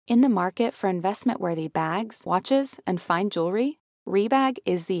In the market for investment-worthy bags, watches, and fine jewelry, Rebag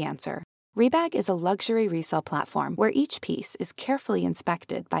is the answer. Rebag is a luxury resale platform where each piece is carefully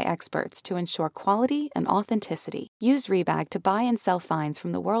inspected by experts to ensure quality and authenticity. Use Rebag to buy and sell finds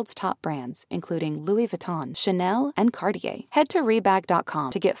from the world's top brands, including Louis Vuitton, Chanel, and Cartier. Head to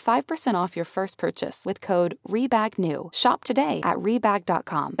Rebag.com to get 5% off your first purchase with code REBAGNEW. Shop today at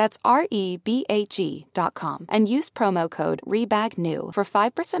Rebag.com. That's REBAG.com. And use promo code REBAGNEW for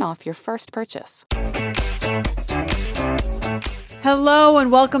 5% off your first purchase. Hello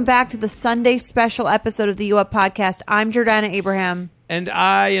and welcome back to the Sunday special episode of the U Up Podcast. I'm Jordana Abraham. And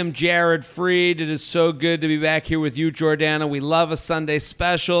I am Jared Freed. It is so good to be back here with you, Jordana. We love a Sunday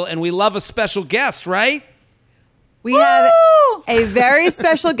special, and we love a special guest, right? We have a very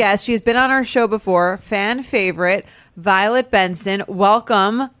special guest. She's been on our show before, fan favorite, Violet Benson.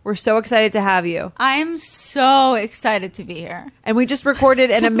 Welcome. We're so excited to have you. I'm so excited to be here. And we just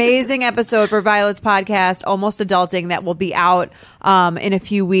recorded an amazing episode for Violet's podcast, Almost Adulting, that will be out in a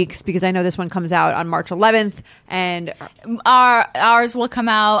few weeks because I know this one comes out on March 11th. And ours will come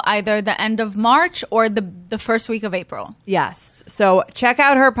out either the end of March or the first week of April. Yes. So check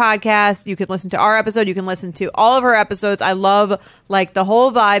out her podcast. You can listen to our episode. You can listen to all of her episodes. I love like the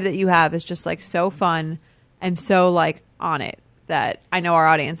whole vibe that you have is just like so fun and so like on it that I know our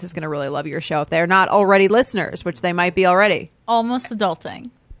audience is going to really love your show if they're not already listeners, which they might be already. Almost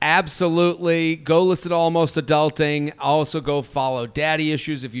Adulting. Absolutely. Go listen to Almost Adulting. Also go follow Daddy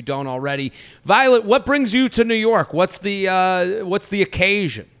Issues if you don't already. Violet, what brings you to New York? What's the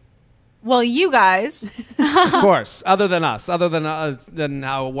occasion? Well, you guys. Of course. Other than us. Other than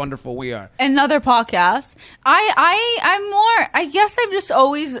how wonderful we are. Another podcast. I guess I'm just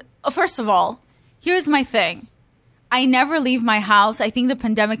always, first of all, here's my thing. I never leave my house. I think the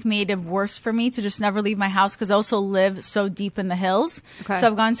pandemic made it worse for me to just never leave my house because I also live so deep in the hills. Okay. So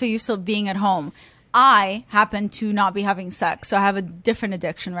I've gotten so used to being at home. I happen to not be having sex. So I have a different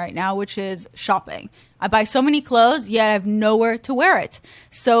addiction right now, which is shopping. I buy so many clothes, yet I have nowhere to wear it.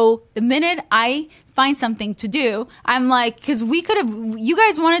 So the minute I find something to do, I'm like, because you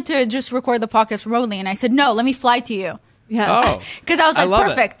guys wanted to just record the podcast remotely. And I said, no, let me fly to you. Yes. Because I was like,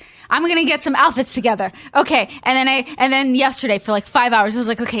 perfect. I'm going to get some outfits together. Okay. And then yesterday for like 5 hours, I was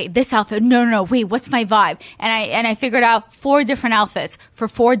like, okay, this outfit. No. Wait, what's my vibe? And I figured out 4 different outfits for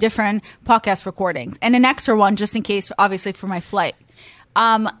 4 different podcast recordings and an extra one just in case, obviously for my flight.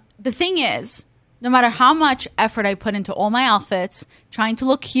 The thing is, no matter how much effort I put into all my outfits, trying to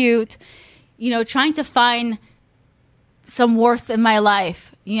look cute, trying to find some worth in my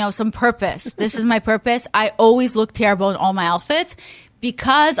life, some purpose. This is my purpose. I always look terrible in all my outfits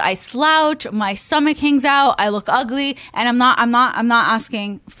because I slouch, my stomach hangs out, I look ugly, and I'm not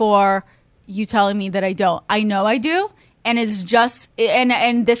asking for you telling me that I don't. I know I do. And it's just, and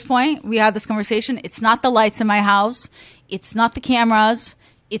at this point, we had this conversation. It's not the lights in my house. It's not the cameras.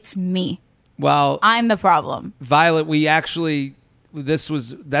 It's me. Well, I'm the problem. Violet,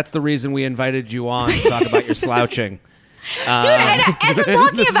 that's the reason we invited you on to talk about your slouching. Dude, and as I'm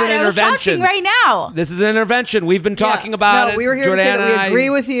talking about it, I was slouching right now. This is an intervention. We've been talking about it. We were here to say that we agree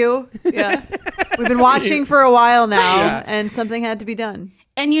with you. Yeah. We've been watching for a while now, and something had to be done.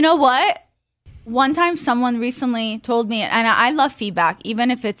 And you know what? One time someone recently told me, and I love feedback, even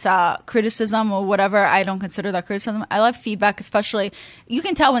if it's criticism or whatever, I don't consider that criticism. I love feedback, especially, you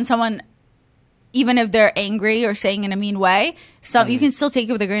can tell when someone, even if they're angry or saying in a mean way, you can still take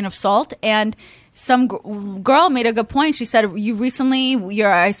it with a grain of salt. And some girl made a good point. She said,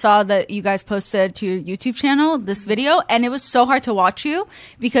 I saw that you guys posted to your YouTube channel this video, and it was so hard to watch you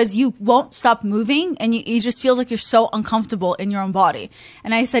because you won't stop moving, and it just feels like you're so uncomfortable in your own body.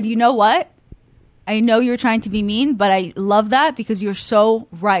 And I said, you know what? I know you're trying to be mean, but I love that because you're so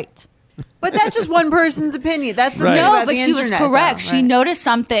right. But that's just one person's opinion. That's the right. thing No, about but the she was internet, correct. though, right? She noticed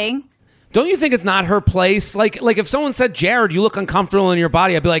something. Don't you think it's not her place? Like if someone said, Jared, you look uncomfortable in your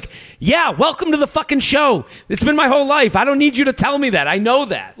body, I'd be like, yeah, welcome to the fucking show. It's been my whole life. I don't need you to tell me that. I know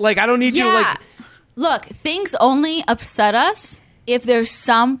that. Like, I don't need you to like... Look, things only upset us if there's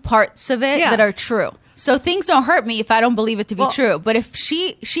some parts of it that are true. So things don't hurt me if I don't believe it to be true. But if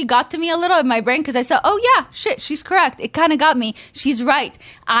she got to me a little in my brain because I said, oh yeah, shit, she's correct. It kind of got me. She's right.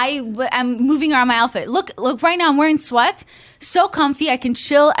 I'm moving around my outfit. Look, right now I'm wearing sweats. So comfy. I can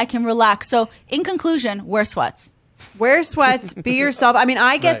chill. I can relax. So in conclusion, wear sweats. Wear sweats. Be yourself. I mean,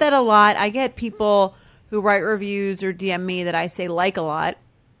 I get that a lot. I get people who write reviews or DM me that I say like a lot,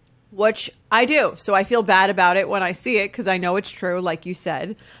 which I do. So I feel bad about it when I see it because I know it's true, like you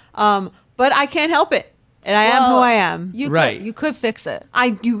said. But I can't help it. And I am who I am. You could fix it.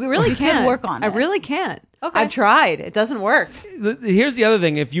 You really can't work on it. I really can't. Okay. I've tried. It doesn't work. Here's the other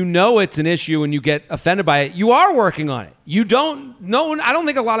thing. If you know it's an issue and you get offended by it, you are working on it. You don't know. I don't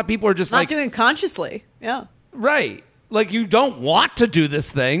think a lot of people are just Not doing it consciously. Yeah. right. Like, you don't want to do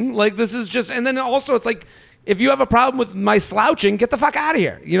this thing. Like, this is just, and then also it's like, if you have a problem with my slouching, get the fuck out of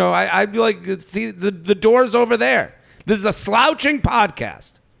here. You know, I'd be like, see, the door's over there. This is a slouching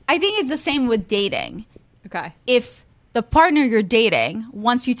podcast. I think it's the same with dating. Okay. If the partner you're dating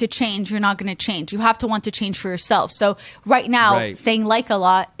wants you to change, you're not going to change. You have to want to change for yourself. So right now, saying like a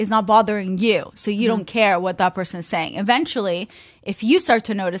lot is not bothering you. So you don't care what that person is saying. Eventually, if you start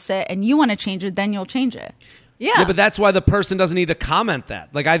to notice it and you want to change it, then you'll change it. Yeah. But that's why the person doesn't need to comment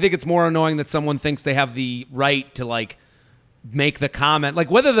that. Like, I think it's more annoying that someone thinks they have the right to, like, make the comment. Like,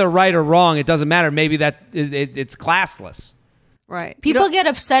 whether they're right or wrong, it doesn't matter. Maybe it's classless. Right. People get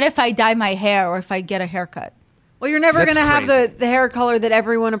upset if I dye my hair or if I get a haircut. Well, you're never That's going to have crazy. the hair color that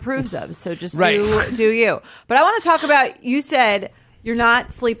everyone approves of. So just Right. do you. But I want to talk about, you said you're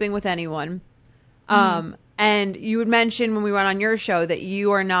not sleeping with anyone. And you would mention when we went on your show that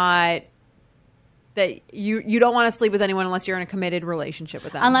you are not, that you don't want to sleep with anyone unless you're in a committed relationship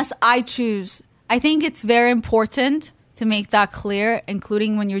with them. Unless I choose. I think it's very important to make that clear,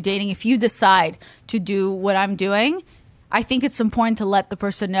 including when you're dating. If you decide to do what I'm doing, I think it's important to let the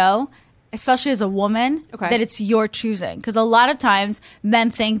person know, especially as a woman, that it's your choosing. Because a lot of times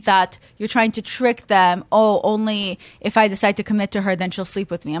men think that you're trying to trick them. Oh, only if I decide to commit to her, then she'll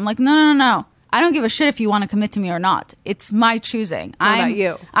sleep with me. I'm like, no. I don't give a shit if you want to commit to me or not. It's my choosing. About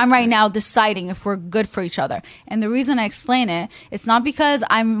you. I'm right now deciding if we're good for each other. And the reason I explain it, it's not because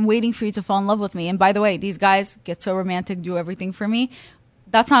I'm waiting for you to fall in love with me. And by the way, these guys get so romantic, do everything for me.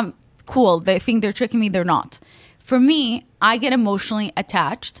 That's not cool. They think they're tricking me. They're not. For me, I get emotionally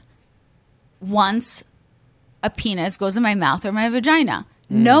attached once a penis goes in my mouth or my vagina.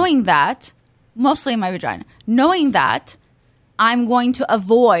 Knowing that, mostly in my vagina, knowing that I'm going to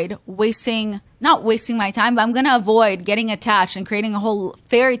avoid not wasting my time, but I'm going to avoid getting attached and creating a whole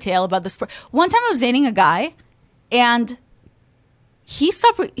fairy tale about this. One time I was dating a guy and he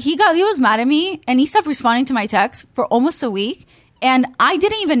was mad at me and he stopped responding to my texts for almost a week. And I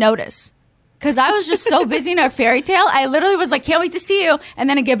didn't even notice because I was just so busy in our fairy tale. I literally was like, can't wait to see you. And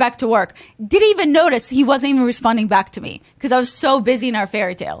then I get back to work. Didn't even notice he wasn't even responding back to me because I was so busy in our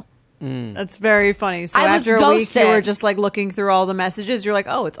fairy tale. That's very funny. So I was after a week, ghosted. you were just like looking through all the messages. You're like,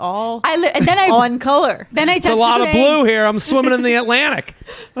 oh, it's all And then on color. Then I texted It's a lot of saying- blue here. I'm swimming in the Atlantic.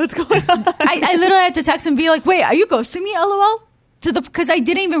 What's going on? I literally had to text and be like, wait, are you ghosting me, LOL? Because I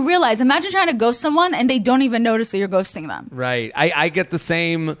didn't even realize. Imagine trying to ghost someone and they don't even notice that you're ghosting them. Right. I get the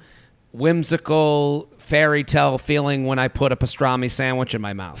same whimsical fairy tale feeling when I put a pastrami sandwich in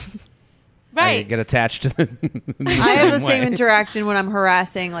my mouth. I Right. get attached to the I have the same way. interaction when I'm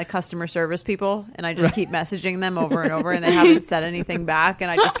harassing like customer service people, and I just keep messaging them over and over, and they haven't said anything back,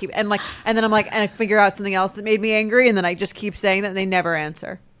 and I just keep and then I'm like, and I figure out something else that made me angry, and then I just keep saying that, and they never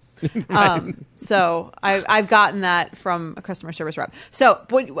answer. So I've gotten that from a customer service rep. So,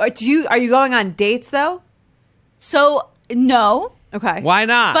 what are you going on dates though? So, no. Okay. Why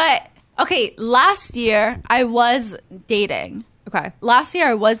not? But, okay, last year I was dating. Okay.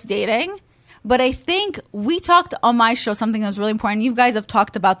 But I think we talked on my show something that was really important. You guys have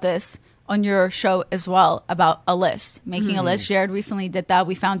talked about this on your show as well, about a list, making a list. Jared recently did that.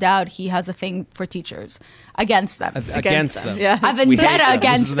 We found out he has a thing for teachers, against them. Against them. Yes. I have a We hate vendetta them.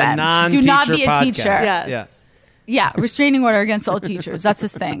 against This is a them. Do non-teacher not be a podcast. teacher. Yes. Yeah, restraining order against all teachers. That's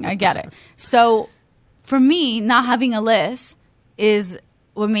his thing. I get it. So for me, not having a list is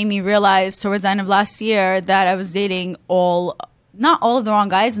what made me realize towards the end of last year that I was dating not all of the wrong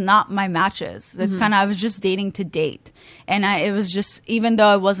guys, not my matches. It's kind of, I was just dating to date. And it was just, even though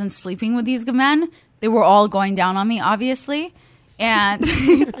I wasn't sleeping with these men, they were all going down on me, obviously. And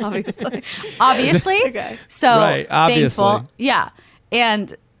obviously. Okay. So Right, obviously. thankful. Yeah.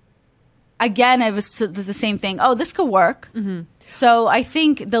 And again, it was the same thing. Oh, this could work. So I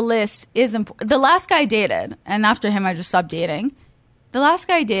think the list is important. The last guy I dated, and after him, I just stopped dating. The last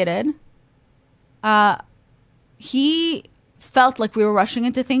guy I dated, he felt like we were rushing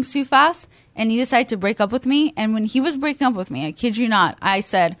into things too fast, and he decided to break up with me. And when he was breaking up with me, I kid you not, I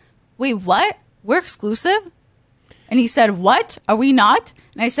said, wait, what? We're exclusive? And he said, what? Are we not?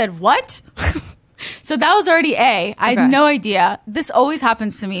 And I said, what? So that was already I had no idea. This always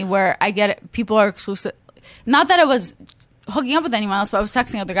happens to me where I get it, people are exclusive. Not that I was hooking up with anyone else, but I was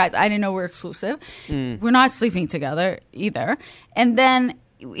texting other guys. I didn't know we're exclusive. We're not sleeping together either. And then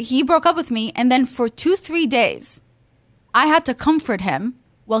he broke up with me. And then for 2-3 days, I had to comfort him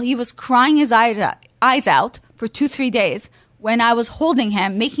while he was crying his eyes out for 2-3 days when I was holding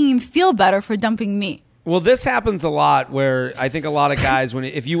him, making him feel better for dumping me. Well, this happens a lot where I think a lot of guys,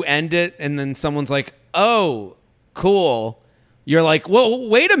 if you end it and then someone's like, oh, cool, you're like, well,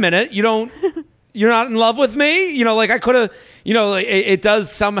 wait a minute, you're not in love with me? Like I could have, it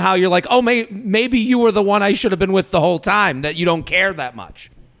does somehow, you're like, oh, maybe you were the one I should have been with the whole time, that you don't care that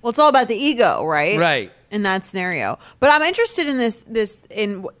much. Well, it's all about the ego, right? Right. In that scenario. But I'm interested in this because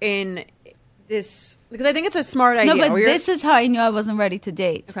I think it's a smart idea. No, but this is how I knew I wasn't ready to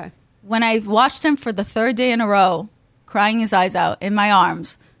date. Okay. When I watched him for the third day in a row, crying his eyes out in my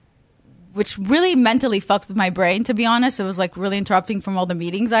arms, which really mentally fucked with my brain, to be honest. It was like really interrupting from all the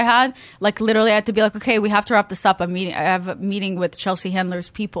meetings I had. Like literally I had to be like, okay, we have to wrap this up. I have a meeting with Chelsea Handler's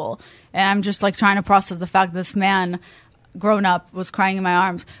people. And I'm just like trying to process the fact that this man, grown up, was crying in my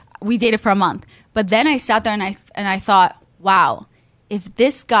arms. We dated for a month. But then I sat there and I thought, wow, if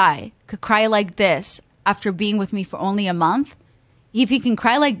this guy could cry like this after being with me for only a month, if he can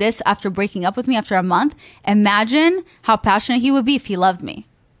cry like this after breaking up with me after a month, imagine how passionate he would be if he loved me.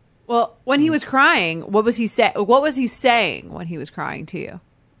 Well, when he was crying, what was he saying when he was crying to you?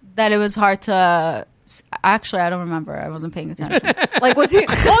 That it was hard to... Actually, I don't remember. I wasn't paying attention. Like, was he...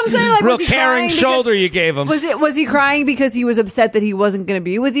 Well, I'm saying, like, real was he caring shoulder you gave him. Was he crying because he was upset that he wasn't going to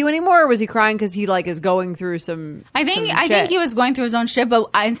be with you anymore, or was he crying because he like is going through some? I think he was going through his own shit, but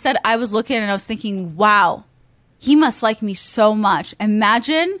instead I was looking and I was thinking, wow, he must like me so much.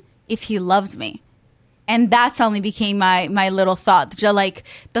 Imagine if he loved me. And that suddenly became my little thought. Just like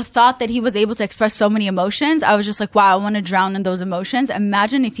the thought that he was able to express so many emotions. I was just like, wow, I want to drown in those emotions.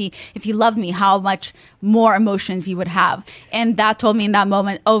 Imagine if he loved me, how much more emotions he would have. And that told me in that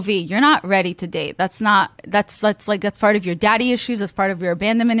moment, oh, V, you're not ready to date. That's part of your daddy issues. That's part of your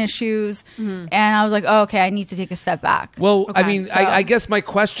abandonment issues. Mm-hmm. And I was like, oh, okay, I need to take a step back. Well, okay, I mean, I guess my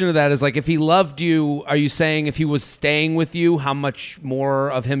question to that is like, if he loved you, are you saying if he was staying with you, how much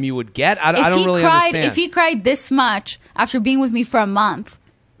more of him you would get? I don't really understand. If he cried this much after being with me for a month,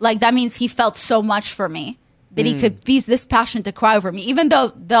 like that means he felt so much for me that he could be this passionate to cry over me. Even though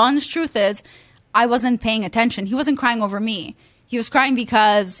the honest truth is, I wasn't paying attention. He wasn't crying over me. He was crying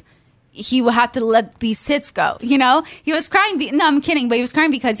because he had to let these tits go. He was crying. No, I'm kidding. But he was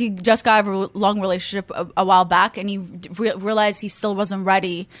crying because he just got a long relationship a while back, and he realized he still wasn't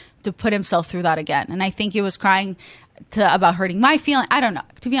ready to put himself through that again. And I think he was crying about hurting my feeling. I don't know.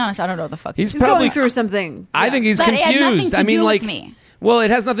 To be honest, I don't know what the fuck he's probably going through something. I think he's but confused. It had nothing to do like, with me. Well,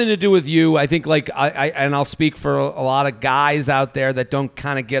 it has nothing to do with you. I think like and I'll speak for a lot of guys out there that don't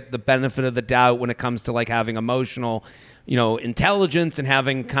kind of get the benefit of the doubt when it comes to like having emotional, intelligence and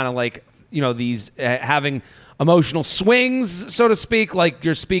having kind of like, these having emotional swings, so to speak, like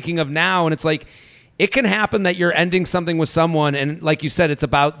you're speaking of now. And it's like, it can happen that you're ending something with someone. And like you said, it's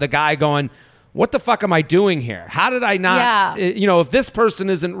about the guy going, what the fuck am I doing here? How did I not, if this person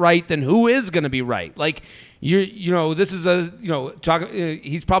isn't right, then who is going to be right? Like, this is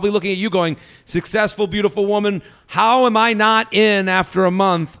he's probably looking at you going, successful, beautiful woman. How am I not in after a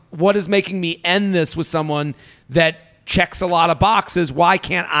month? What is making me end this with someone that checks a lot of boxes? Why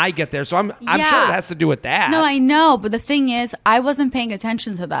can't I get there? So I'm sure it has to do with that. No, I know. But the thing is, I wasn't paying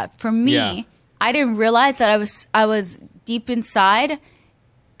attention to that. For me, I didn't realize that I was deep inside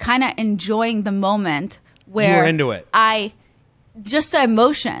kind of enjoying the moment where you were into it. Just the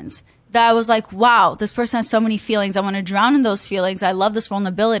emotions that I was like, wow, this person has so many feelings. I want to drown in those feelings. I love this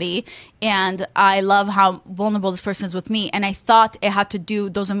vulnerability, and I love how vulnerable this person is with me. And I thought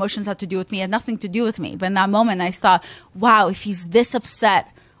those emotions had to do with me. It had nothing to do with me. But in that moment, I thought, wow, if he's this upset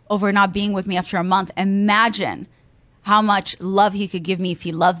over not being with me after a month, imagine how much love he could give me if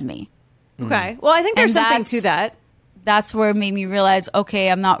he loved me. Okay. Well, I think there's something to that. That's where it made me realize, okay,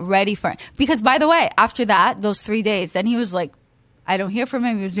 I'm not ready for it. Because, by the way, after that, those 3 days, then he was like, I don't hear from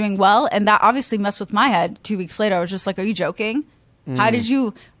him. He was doing well. And that obviously messed with my head. 2 weeks later, I was just like, are you joking? How did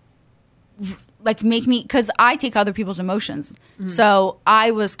you make me? Because I take other people's emotions. So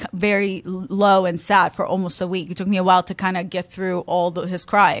I was very low and sad for almost a week. It took me a while to kind of get through his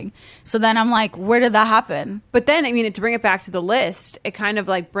crying. So then I'm like, where did that happen? But then, I mean, to bring it back to the list, it kind of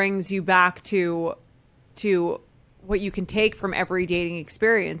like brings you back to what you can take from every dating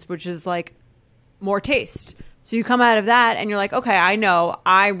experience, which is like more taste. So you come out of that and you're like, okay, I know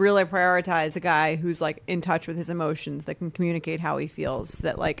I really prioritize a guy who's like in touch with his emotions, that can communicate how he feels,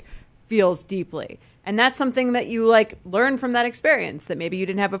 that like feels deeply. And that's something that you like learn from that experience that maybe you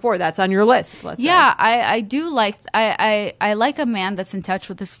didn't have before. That's on your list. Let's say. I do like, I like a man that's in touch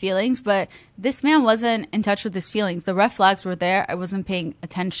with his feelings, but this man wasn't in touch with his feelings. The red flags were there. I wasn't paying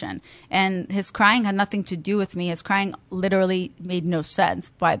attention. And his crying had nothing to do with me. His crying literally made no sense,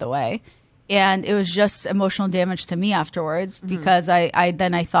 by the way. And it was just emotional damage to me afterwards because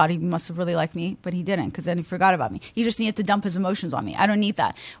I thought he must have really liked me, but he didn't, because then he forgot about me. He just needed to dump his emotions on me. I don't need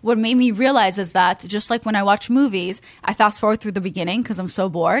that. What made me realize is that just like when I watch movies, I fast forward through the beginning because I'm so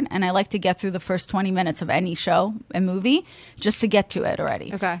bored, and I like to get through the first 20 minutes of any show and movie just to get to it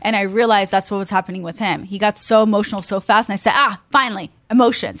already. Okay. And I realized that's what was happening with him. He got so emotional so fast, and I said, finally,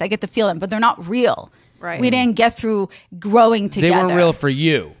 emotions. I get to feel them, but they're not real. Right. We didn't get through growing together. They weren't real for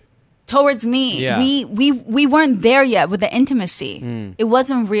you. Towards me. Yeah. We weren't there yet with the intimacy. It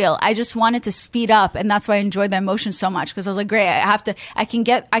wasn't real. I just wanted to speed up, and that's why I enjoyed the emotion so much, because I was like, great, I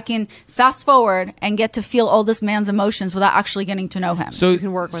can fast forward and get to feel all this man's emotions without actually getting to know him. So You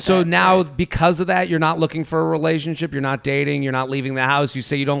can work with so it, now, right. because of that, you're not looking for a relationship. You're not dating. You're not leaving the house. You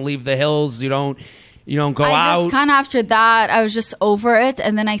say you don't leave the hills. You don't go I out. just kind of, after that, I was just over it,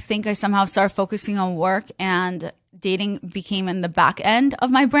 and then I think I somehow started focusing on work, and dating became in the back end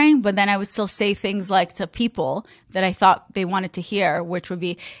of my brain. But then I would still say things like to people that I thought they wanted to hear, which would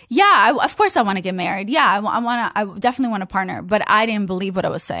be, of course I want to get married. Yeah, I definitely want a partner. But I didn't believe what I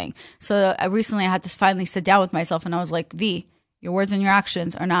was saying. So recently I had to finally sit down with myself, and I was like, V, your words and your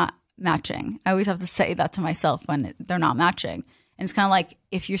actions are not matching. I always have to say that to myself when they're not matching. And it's kind of like,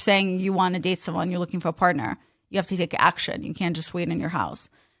 if you're saying you want to date someone, you're looking for a partner, you have to take action. You can't just wait in your house.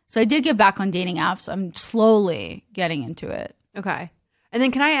 So I did get back on dating apps. I'm slowly getting into it. Okay. And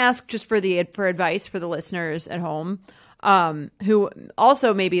then can I ask just for advice for the listeners at home, who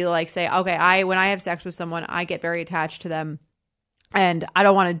also maybe like say, okay, when I have sex with someone, I get very attached to them, and I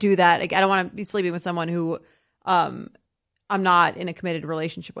don't want to do that. Like, I don't want to be sleeping with someone who I'm not in a committed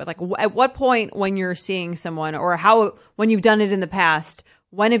relationship with. Like, at what point when you're seeing someone, or when you've done it in the past,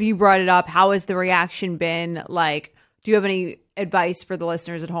 when have you brought it up? How has the reaction been? Like, do you have any advice for the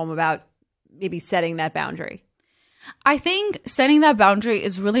listeners at home about maybe setting that boundary? I think setting that boundary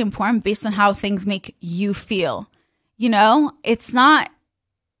is really important based on how things make you feel. It's not,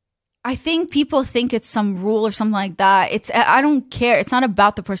 I think people think it's some rule or something like that. I don't care. It's not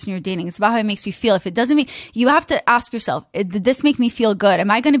about the person you're dating. It's about how it makes you feel. If it doesn't you have to ask yourself, did this make me feel good? Am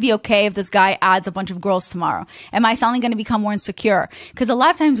I going to be okay if this guy adds a bunch of girls tomorrow? Am I suddenly going to become more insecure? Because a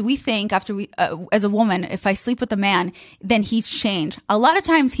lot of times we think as a woman, if I sleep with a man, then he's changed. A lot of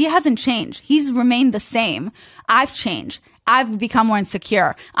times he hasn't changed. He's remained the same. I've changed. I've become more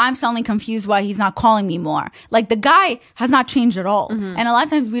insecure. I'm suddenly confused why he's not calling me more. Like, the guy has not changed at all. Mm-hmm. And a lot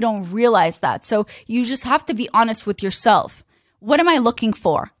of times we don't realize that. So you just have to be honest with yourself. What am I looking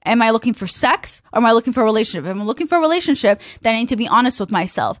for? Am I looking for sex, or am I looking for a relationship? If I'm looking for a relationship, then I need to be honest with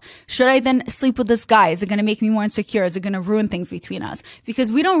myself. Should I then sleep with this guy? Is it going to make me more insecure? Is it going to ruin things between us?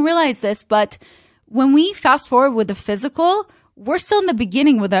 Because we don't realize this, but when we fast forward with the physical, we're still in the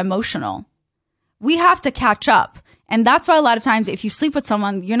beginning with the emotional. We have to catch up. And that's why a lot of times if you sleep with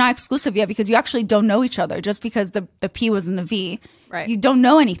someone, you're not exclusive yet, because you actually don't know each other. Just because the P was in the V, right, you don't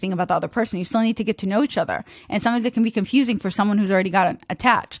know anything about the other person. You still need to get to know each other. And sometimes it can be confusing for someone who's already got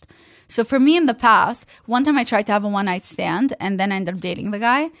attached. So for me in the past, one time I tried to have a one-night stand, and then I ended up dating the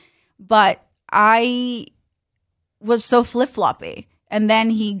guy. But I was so flip-floppy. And then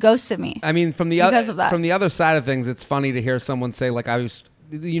he ghosted me. I mean, from the other side of things, it's funny to hear someone say, like,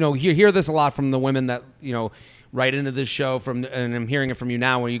 you hear this a lot from the women that, right into this show, and I'm hearing it from you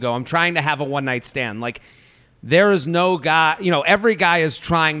now, where you go, I'm trying to have a one-night stand. Like, there is no guy, every guy is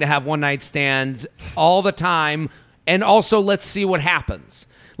trying to have one-night stands all the time, and also let's see what happens.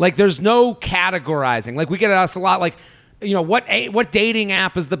 Like, there's no categorizing. Like, we get asked a lot, like, what dating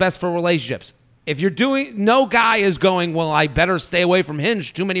app is the best for relationships? If you're no guy is going, well, I better stay away from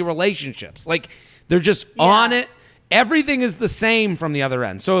Hinge, too many relationships. Like, they're just on it. Everything is the same from the other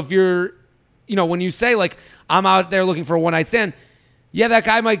end. So if you're, when you say, like, I'm out there looking for a one-night stand, that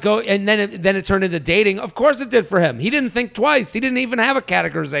guy might go, and then it turned into dating. Of course it did for him. He didn't think twice. He didn't even have a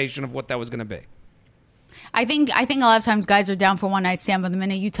categorization of what that was going to be. I think a lot of times guys are down for one-night stand, but the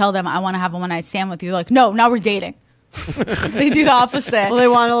minute you tell them, I want to have a one-night stand with you, they're like, no, now we're dating. They do the opposite. Well, they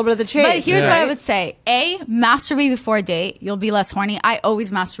want a little bit of the chase. But here's what I would say. A, masturbate before a date. You'll be less horny. I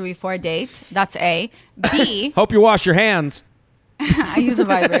always masturbate before a date. That's A. B. Hope you wash your hands. I use a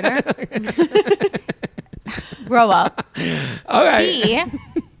vibrator. Grow up. All right. B.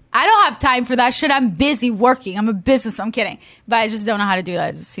 I don't have time for that shit. I'm busy working. I'm a business. I'm kidding. But I just don't know how to do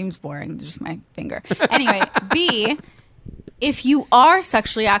that. It just seems boring. Just my finger. Anyway, B. If you are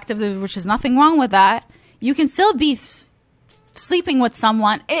sexually active, which is nothing wrong with that, you can still be sleeping with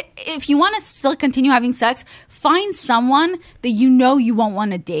someone. If you want to still continue having sex, find someone that you won't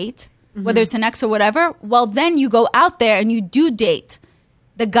want to date, whether it's an ex or whatever. Well, then you go out there and you do date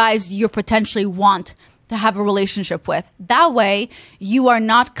the guys you potentially want to have a relationship with. That way, you are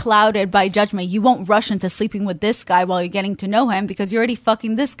not clouded by judgment. You won't rush into sleeping with this guy while you're getting to know him because you're already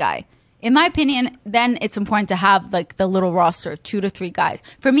fucking this guy. In my opinion, then it's important to have like the little roster, 2 to 3 guys.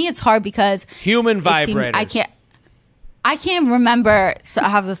 For me, it's hard because human vibrators. I can't remember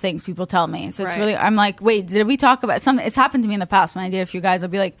half the things people tell me. So it's really, I'm like, wait, did we talk about something? It's happened to me in the past when I dated a few guys. I'll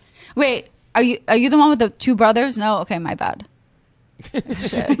be like, wait, are you the one with the 2 brothers? No, okay, my bad.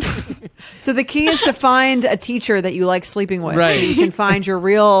 So the key is to find a teacher that you like sleeping with. Right. So you can find your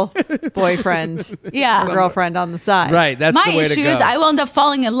real boyfriend Yeah. or girlfriend on the side. Right. That's My the way to issue go. is I will end up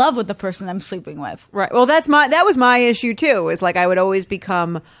falling in love with the person I'm sleeping with. Right. Well, that was my issue too. Is like I would always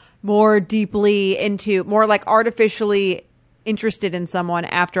become more deeply into, more like artificially interested in someone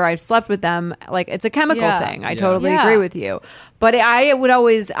after I've slept with them. Like it's a chemical thing. I totally agree with you. But it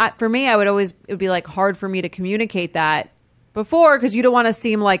would be like hard for me to communicate that before, because you don't want to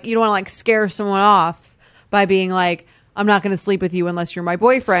seem like, you don't want to like scare someone off by being like, I'm not going to sleep with you unless you're my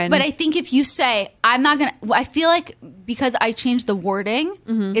boyfriend. But I think if you say, I'm not going to, I feel like because I changed the wording,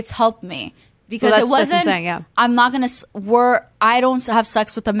 it's helped me. Because Well, it wasn't, that's what I'm saying, I'm not going to, I don't have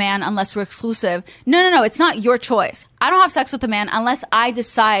sex with a man unless we're exclusive. No. It's not your choice. I don't have sex with a man unless I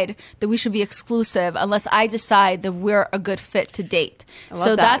decide that we should be exclusive, unless I decide that we're a good fit to date.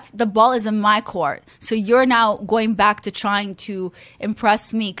 So that's, the ball is in my court. So you're now going back to trying to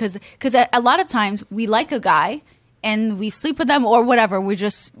impress me. Because a lot of times we like a guy and we sleep with them or whatever.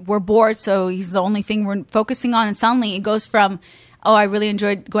 We're bored. So he's the only thing we're focusing on. And suddenly it goes from, oh, I really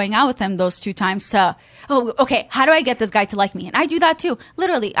enjoyed going out with him those 2 times to, oh, okay, how do I get this guy to like me? And I do that too.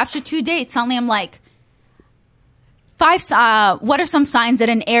 Literally, after 2 dates, suddenly I'm like, what are some signs that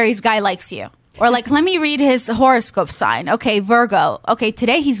an Aries guy likes you? Or like, let me read his horoscope sign. Okay, Virgo. Okay,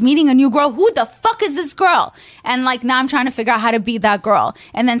 today he's meeting a new girl. Who the fuck is this girl? And like, now I'm trying to figure out how to be that girl.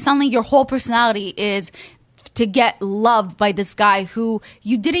 And then suddenly your whole personality is to get loved by this guy who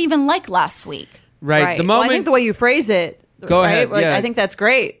you didn't even like last week. Right. The Well, moment I think the way you phrase it. Go ahead, Like, yeah. I think that's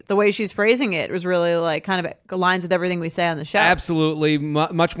great. The way she's phrasing it was really like kind of aligns with everything we say on the show. Absolutely,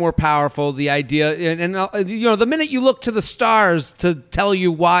 much more powerful. The idea, and the minute you look to the stars to tell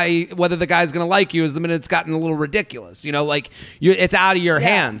you whether the guy's going to like you is the minute it's gotten a little ridiculous. It's out of your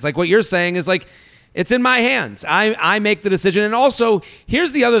hands. Like what you're saying is like, it's in my hands. I make the decision. And also,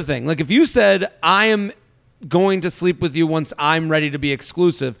 here's the other thing. Like if you said I am going to sleep with you once I'm ready to be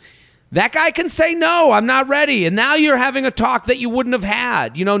exclusive, that guy can say, no, I'm not ready. And now you're having a talk that you wouldn't have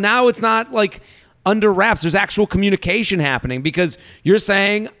had. Now it's not like under wraps. There's actual communication happening because you're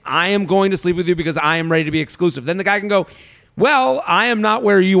saying, I am going to sleep with you because I am ready to be exclusive. Then the guy can go, well, I am not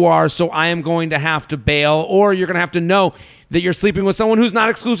where you are, so I am going to have to bail. Or you're going to have to know that you're sleeping with someone who's not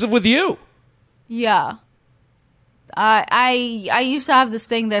exclusive with you. Yeah. I used to have this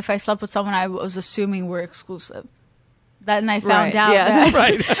thing that if I slept with someone, I was assuming we're exclusive. Then I found out that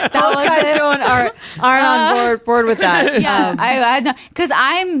Right. that Those was guys aren't on board with that. Yeah, I know, because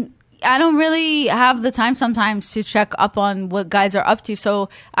I don't really have the time sometimes to check up on what guys are up to, so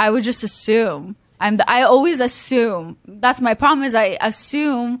I would just assume. I always assume. That's my problem, is I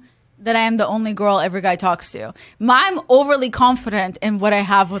assume that I am the only girl every guy talks to. I'm overly confident in what I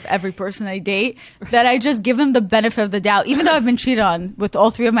have with every person I date that I just give them the benefit of the doubt. Even though I've been cheated on with all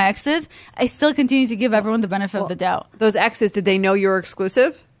 3 of my exes, I still continue to give everyone the benefit of the doubt. Those exes, did they know you were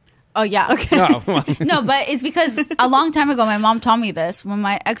exclusive? Oh, yeah. Okay. No, but it's because a long time ago, my mom taught me this. When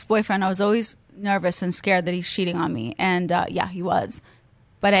my ex-boyfriend, I was always nervous and scared that he's cheating on me. And yeah, he was.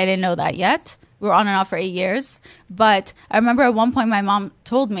 But I didn't know that yet. We were on and off for 8 years. But I remember at one point my mom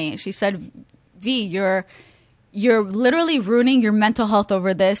told me, she said, V, you're literally ruining your mental health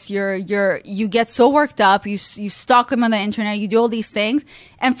over this. You get so worked up. You stalk him on the internet. You do all these things.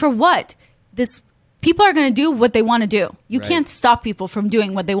 And for what? People are going to do what they want to do. You can't stop people from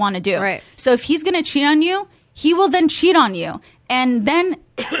doing what they want to do. Right. So if he's going to cheat on you, he will then cheat on you. And then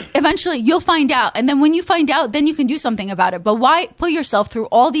eventually you'll find out. And then when you find out, then you can do something about it. But why put yourself through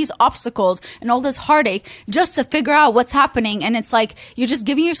all these obstacles and all this heartache just to figure out what's happening? And it's like, you're just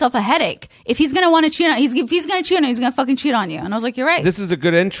giving yourself a headache. If he's going to want to cheat on you, if he's going to cheat on you, he's going to fucking cheat on you. And I was like, you're right. This is a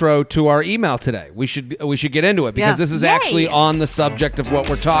good intro to our email today. We should get into it because this is actually on the subject of what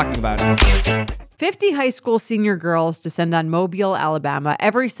we're talking about. 50 high school senior girls descend on Mobile, Alabama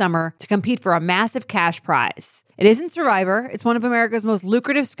every summer to compete for a massive cash prize. It isn't Survivor. It's one of America's most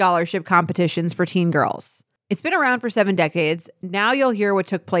lucrative scholarship competitions for teen girls. It's been around for 7 decades. Now you'll hear what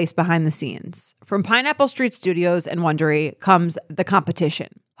took place behind the scenes. From Pineapple Street Studios and Wondery comes The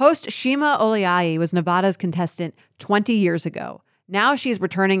Competition. Host Shima Oliai was Nevada's contestant 20 years ago. Now she is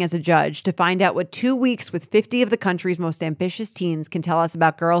returning as a judge to find out what 2 weeks with 50 of the country's most ambitious teens can tell us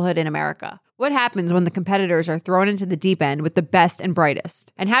about girlhood in America. What happens when the competitors are thrown into the deep end with the best and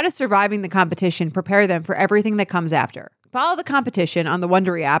brightest? And how does surviving the competition prepare them for everything that comes after? Follow the competition on the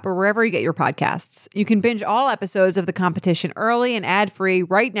Wondery app or wherever you get your podcasts. You can binge all episodes of the competition early and ad-free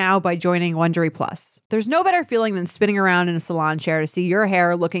right now by joining Wondery Plus. There's no better feeling than spinning around in a salon chair to see your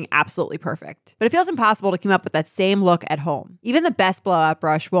hair looking absolutely perfect. But it feels impossible to keep up with that same look at home. Even the best blowout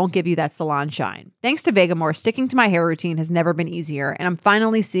brush won't give you that salon shine. Thanks to Vegamore, sticking to my hair routine has never been easier, and I'm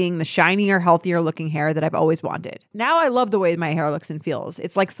finally seeing the shinier, healthier looking hair that I've always wanted. Now I love the way my hair looks and feels.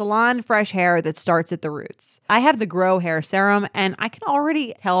 It's like salon fresh hair that starts at the roots. I have the Grow Hair Serum, and I can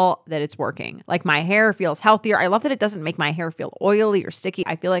already tell that it's working. Like, my hair feels healthier. I love that it doesn't make my hair feel oily or sticky.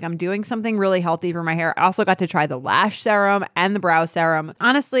 I feel like I'm doing something really healthy for my hair. I also got to try the lash serum and the brow serum.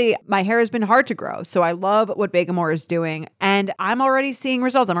 Honestly, my hair has been hard to grow, so I love what Vegamore is doing, and I'm already seeing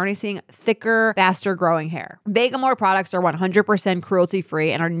results. I'm already seeing thicker, faster growing hair. Vegamore products are 100%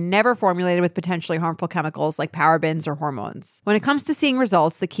 cruelty-free and are never formulated with potentially harmful chemicals like parabens or hormones. When it comes to seeing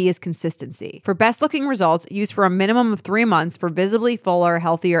results, the key is consistency. For best looking results, use for a minimum of 3 months for visibly fuller,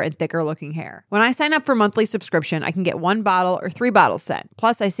 healthier, and thicker looking hair. When I sign up for monthly subscription, I can get 1 bottle or 3 bottles sent.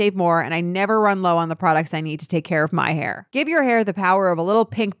 Plus, I save more, and I never run low on the products I need to take care of my hair. Give your hair the power of a little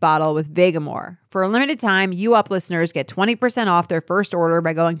pink bottle with Vegamore. For a limited time, You Up listeners get 20% off their first order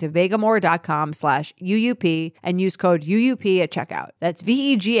by going to vegamore.com/UUP and use code UUP at checkout. That's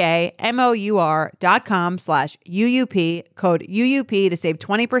VEGAMOUR.com/UUP, code UUP to save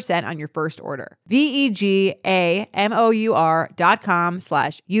 20% on your first order.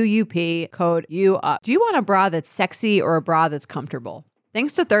 VEGAMOUR.com/UUP, code UUP. Do you want a bra that's sexy or a bra that's comfortable?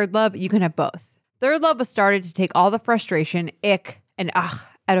 Thanks to Third Love, you can have both. Third Love was started to take all the frustration, ick, and ugh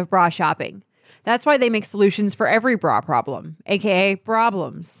out of bra shopping. That's why they make solutions for every bra problem, aka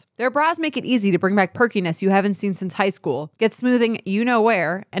problems. Their bras make it easy to bring back perkiness you haven't seen since high school, get smoothing you know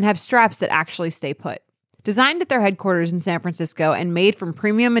where, and have straps that actually stay put. Designed at their headquarters in San Francisco and made from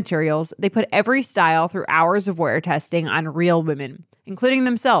premium materials, they put every style through hours of wear testing on real women, including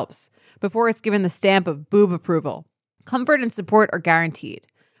themselves, before it's given the stamp of boob approval. Comfort and support are guaranteed.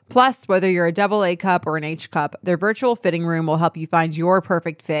 Plus, whether you're a AA cup or an H cup, their virtual fitting room will help you find your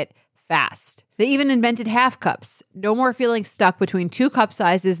perfect fit fast. They even invented half cups. No more feeling stuck between 2 cup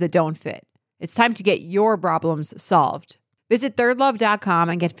sizes that don't fit. It's time to get your problems solved. Visit thirdlove.com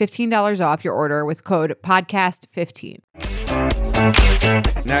and get $15 off your order with code podcast15.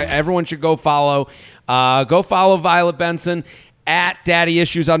 Now everyone should go follow Violet Benson at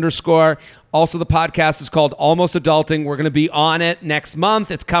daddyissues_. Also, the podcast is called Almost Adulting. We're going to be on it next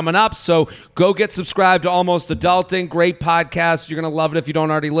month. It's coming up, so go get subscribed to Almost Adulting. Great podcast. You're going to love it if you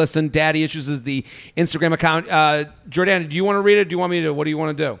don't already listen. Daddy Issues is the Instagram account. Jordana, do you want to read it? Do you want me to? What do you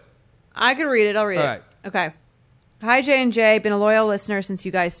want to do? I could read it. I'll read it. All right. Okay. Hi, J&J. Been a loyal listener since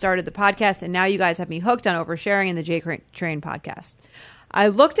you guys started the podcast, and now you guys have me hooked on oversharing in the J Train podcast. I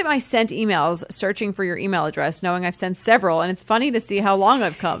looked at my sent emails, searching for your email address, knowing I've sent several, and it's funny to see how long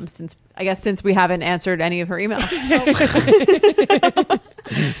I've come since we haven't answered any of her emails.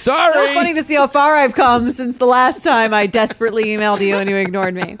 Sorry. So funny to see how far I've come since the last time I desperately emailed you and you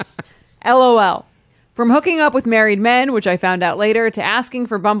ignored me. LOL. From hooking up with married men, which I found out later, to asking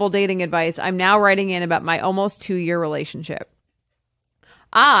for Bumble dating advice, I'm now writing in about my almost 2-year relationship.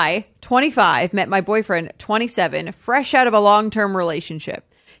 I, 25, met my boyfriend, 27, fresh out of a long-term relationship.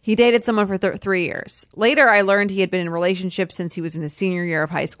 He dated someone for 3 years. Later, I learned he had been in relationships since he was in his senior year of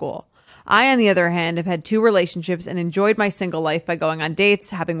high school. I, on the other hand, have had 2 relationships and enjoyed my single life by going on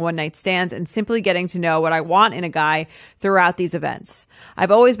dates, having one-night stands, and simply getting to know what I want in a guy throughout these events.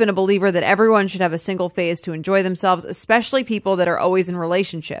 I've always been a believer that everyone should have a single phase to enjoy themselves, especially people that are always in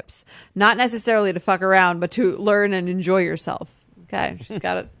relationships. Not necessarily to fuck around, but to learn and enjoy yourself. Okay, she's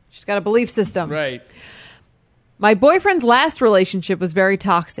got a belief system. Right. My boyfriend's last relationship was very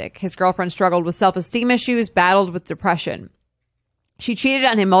toxic. His girlfriend struggled with self-esteem issues, battled with depression. She cheated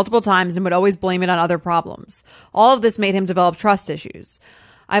on him multiple times and would always blame it on other problems. All of this made him develop trust issues.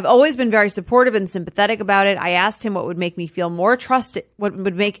 I've always been very supportive and sympathetic about it. I asked him what would make him feel more trusting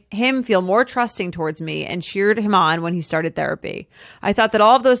towards me, and cheered him on when he started therapy. I thought that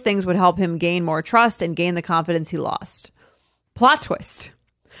all of those things would help him gain more trust and gain the confidence he lost. Plot twist.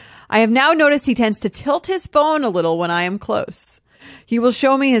 I have now noticed he tends to tilt his phone a little when I am close. He will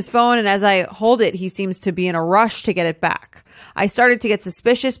show me his phone, and as I hold it, he seems to be in a rush to get it back. I started to get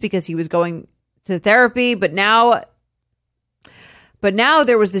suspicious because he was going to therapy, but now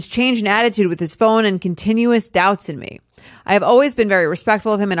there was this change in attitude with his phone and continuous doubts in me. I have always been very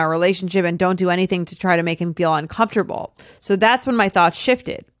respectful of him in our relationship and don't do anything to try to make him feel uncomfortable. So that's when my thoughts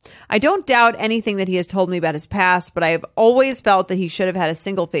shifted. I don't doubt anything that he has told me about his past, but I have always felt that he should have had a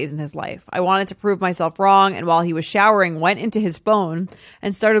single phase in his life. I wanted to prove myself wrong, and while he was showering, went into his phone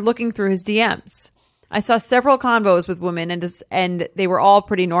and started looking through his DMs. I saw several convos with women, and they were all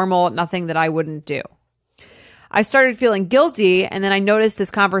pretty normal, nothing that I wouldn't do. I started feeling guilty, and then I noticed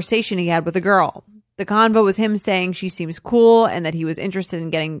this conversation he had with a girl. The convo was him saying she seems cool and that he was interested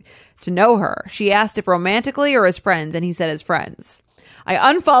in getting to know her. She asked if romantically or as friends, and he said as friends.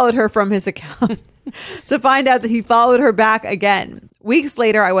 I unfollowed her from his account to find out that he followed her back again. Weeks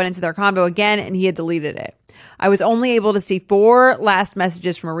later, I went into their convo again, and he had deleted it. I was only able to see 4 last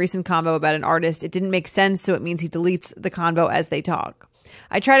messages from a recent convo about an artist. It didn't make sense, so it means he deletes the convo as they talk.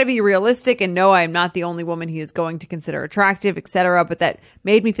 I try to be realistic and know I am not the only woman he is going to consider attractive, etc., but that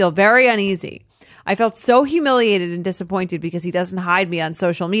made me feel very uneasy. I felt so humiliated and disappointed because he doesn't hide me on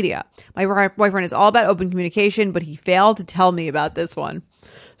social media. My boyfriend is all about open communication, but he failed to tell me about this one.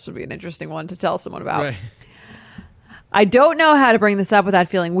 This would be an interesting one to tell someone about. Right. I don't know how to bring this up without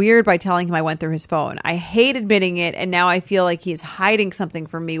feeling weird by telling him I went through his phone. I hate admitting it, and now I feel like he is hiding something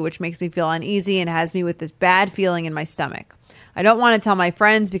from me, which makes me feel uneasy and has me with this bad feeling in my stomach. I don't want to tell my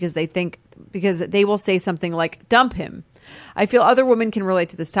friends because they will say something like, dump him. I feel other women can relate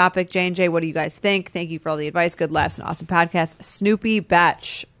to this topic. J&J, what do you guys think? Thank you for all the advice. Good laughs and awesome podcast. Snoopy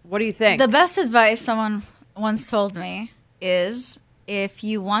Batch. What do you think? The best advice someone once told me is if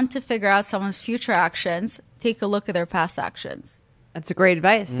you want to figure out someone's future actions, take a look at their past actions. That's a great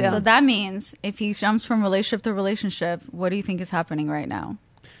advice. Yeah. So that means if he jumps from relationship to relationship, what do you think is happening right now?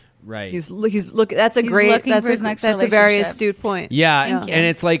 Right. He's looking. That's a great. That's a very astute point. Yeah, Thank you. and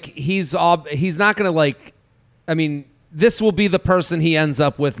it's like he's not gonna like. I mean, this will be the person he ends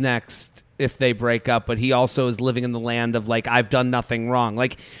up with next if they break up. But he also is living in the land of like, I've done nothing wrong.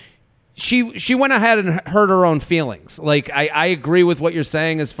 Like she went ahead and hurt her own feelings. Like I agree with what you're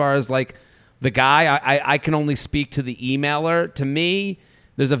saying as far as like the guy. I can only speak to the emailer. To me,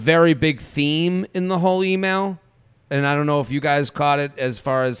 there's a very big theme in the whole email. And I don't know if you guys caught it as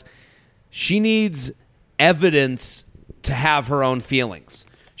far as she needs evidence to have her own feelings.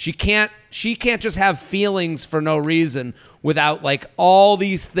 She can't just have feelings for no reason without like all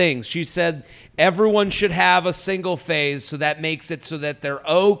these things. She said everyone should have a single phase, so that makes it so that they're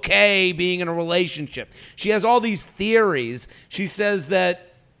okay being in a relationship. She has all these theories. She says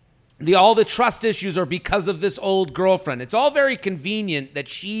that all the trust issues are because of this old girlfriend. It's all very convenient that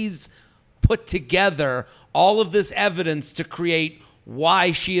she's put together all of this evidence to create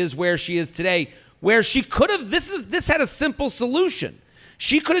why she is where she is today, where she could have, this had a simple solution.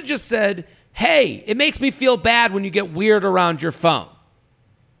 She could have just said, hey, it makes me feel bad when you get weird around your phone.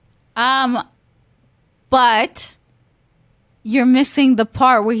 But you're missing the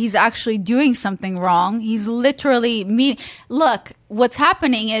part where he's actually doing something wrong. He's literally look, what's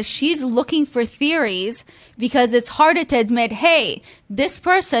happening is she's looking for theories because it's harder to admit, hey, this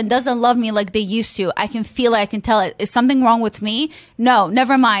person doesn't love me like they used to. I can feel it. I can tell it. Is something wrong with me? No,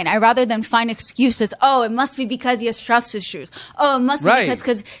 never mind. I rather than find excuses. Oh, it must be because he has trust issues. Oh, it must be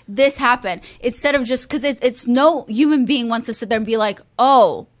because this happened. Instead of just, because it's no human being wants to sit there and be like,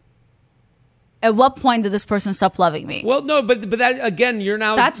 oh, at what point did this person stop loving me? Well, no, but that again, you're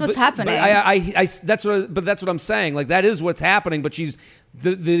now. That's what's happening. That's what I'm saying. Like that is what's happening. But she's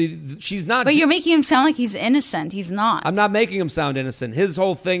she's not. But you're making him sound like he's innocent. He's not. I'm not making him sound innocent. His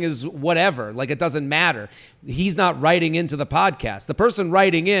whole thing is whatever. Like it doesn't matter. He's not writing into the podcast. The person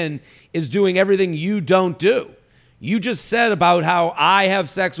writing in is doing everything you don't do. You just said about how I have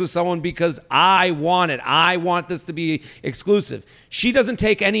sex with someone because I want it. I want this to be exclusive. She doesn't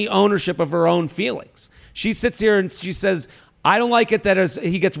take any ownership of her own feelings. She sits here and she says, I don't like it that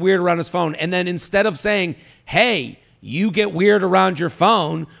he gets weird around his phone. And then instead of saying, hey, you get weird around your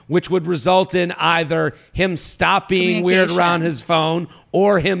phone, which would result in either him stop being weird around his phone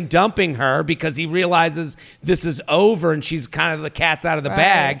or him dumping her because he realizes this is over and she's kind of the cat's out of the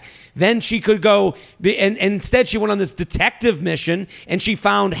bag. Then she could go, and instead she went on this detective mission and she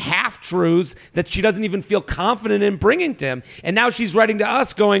found half-truths that she doesn't even feel confident in bringing to him. And now she's writing to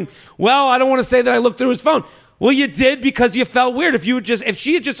us going, well, I don't want to say that I looked through his phone. Well, you did because you felt weird. If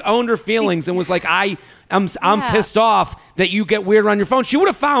she had just owned her feelings and was like, I'm pissed off that you get weird around your phone, she would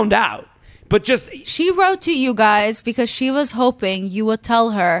have found out. But she wrote to you guys because she was hoping you would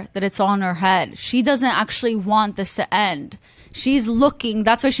tell her that it's all in her head. She doesn't actually want this to end. She's looking.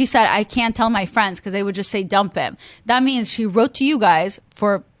 That's why she said, I can't tell my friends because they would just say dump him. That means she wrote to you guys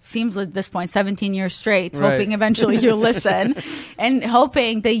for, seems like at this point, 17 years straight, hoping eventually you'll listen and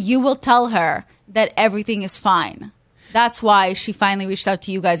hoping that you will tell her that everything is fine. That's why she finally reached out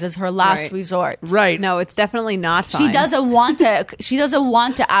to you guys as her last Right. resort. Right. No, it's definitely not fine. She doesn't want to. She doesn't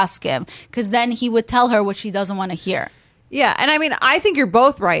want to ask him because then he would tell her what she doesn't want to hear. Yeah, and I mean, I think you're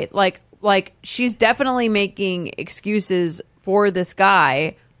both right. Like she's definitely making excuses for this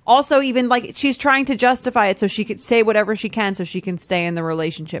guy. Also, even like she's trying to justify it so she could say whatever she can so she can stay in the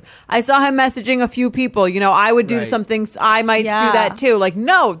relationship. I saw him messaging a few people. You know, I would do Right. some things. I might Yeah. do that too. Like,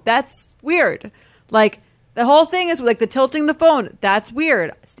 no, that's weird. Like the whole thing is like the tilting the phone. That's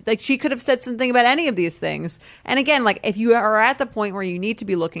weird. Like she could have said something about any of these things. And again, like if you are at the point where you need to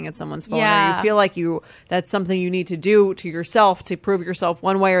be looking at someone's phone or Yeah. you feel like that's something you need to do to yourself to prove yourself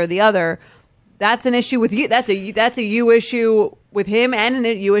one way or the other. That's an issue with you. That's a you issue with him and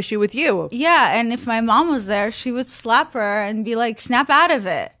a you issue with you. Yeah, and if my mom was there, she would slap her and be like, "Snap out of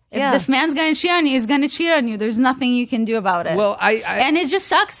it. If Yeah. this man's gonna cheat on you, he's gonna cheat on you. There's nothing you can do about it." Well, and it just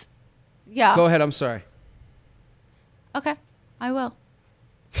sucks. Yeah. Go ahead. I'm sorry. Okay, I will.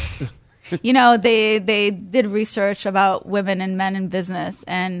 You know, they did research about women and men in business,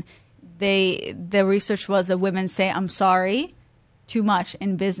 and the research was that women say "I'm sorry" too much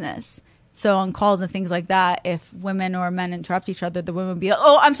in business. So on calls and things like that, if women or men interrupt each other, the women would be like,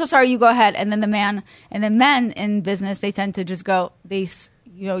 "Oh, I'm so sorry, you go ahead." And then men in business, they tend to just go,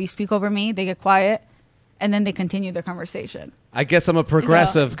 you speak over me, they get quiet, and then they continue their conversation. I guess I'm a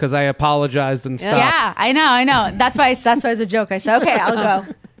progressive because I apologized and stopped. Yeah, I know. That's why it's a joke. I said, "Okay, I'll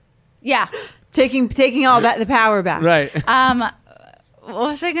go." Yeah. Taking all that the power back. Right. What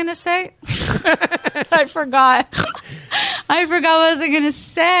was I gonna say? I forgot. I forgot what I was going to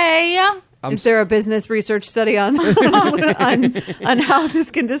say. Is there a business research study on on how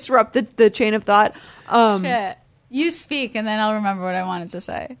this can disrupt the chain of thought? Shit. You speak, and then I'll remember what I wanted to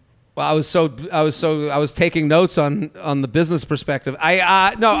say. Well, I was taking notes on the business perspective.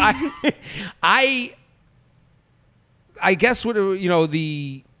 I guess what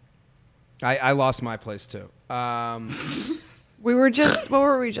I lost my place too. What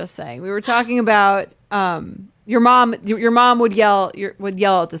were we just saying? We were talking about your mom would yell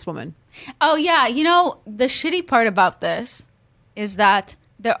at this woman. Oh yeah, the shitty part about this is that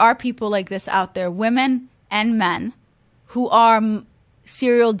there are people like this out there, women and men, who are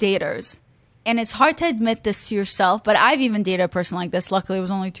serial daters. And it's hard to admit this to yourself, but I've even dated a person like this. Luckily, it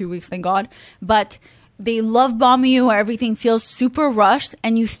was only 2 weeks, thank God. But they love bomb you, where everything feels super rushed,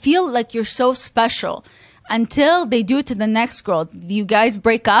 and you feel like you're so special until they do it to the next girl. You guys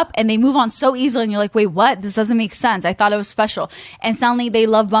break up, and they move on so easily, and you're like, wait, what? This doesn't make sense. I thought it was special. And suddenly they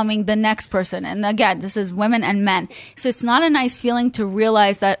love bombing the next person. And again, this is women and men. So it's not a nice feeling to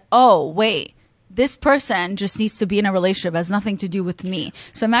realize that, oh, wait, this person just needs to be in a relationship. It has nothing to do with me.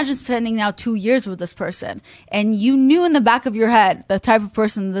 So imagine spending now 2 years with this person, and you knew in the back of your head the type of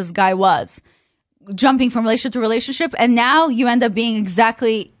person this guy was, jumping from relationship to relationship, and now you end up being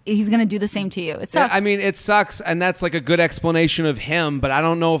he's going to do the same to you. It sucks. I mean, it sucks, and that's like a good explanation of him, but I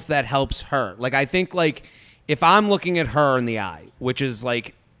don't know if that helps her. Like, I think, like, if I'm looking at her in the eye, which is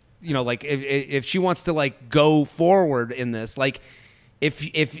like, like if she wants to like go forward in this, like,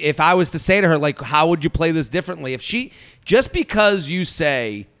 if I was to say to her, like, how would you play this differently? If she, just because you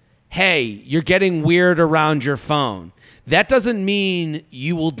say, hey, you're getting weird around your phone, that doesn't mean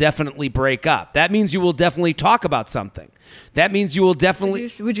you will definitely break up. That means you will definitely talk about something. That means you will definitely.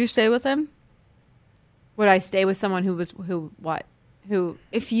 Would you stay with him? Would I stay with someone who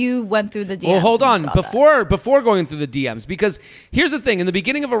if you went through the DMs? Well, hold on. and saw Before going through the DMs, because here's the thing: in the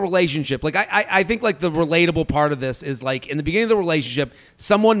beginning of a relationship, like I think like the relatable part of this is like in the beginning of the relationship,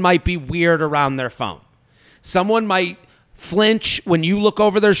 someone might be weird around their phone. Someone might flinch when you look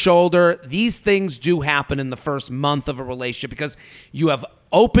over their shoulder. These things do happen in the first month of a relationship because you have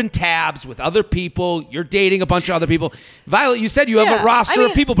open tabs with other people. You're dating a bunch of other people. Violet, you said you have a roster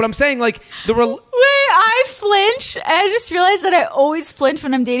of people, but I'm saying like Wait, I flinch. I just realized that I always flinch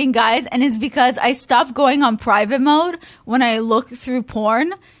when I'm dating guys, and it's because I stopped going on private mode when I look through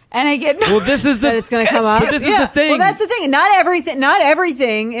porn. And I get well. This is that it's going to come up. But this is the thing. Well, that's the thing. Not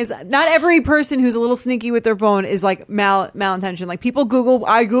everything is. Not every person who's a little sneaky with their phone is like malintention. Like people Google.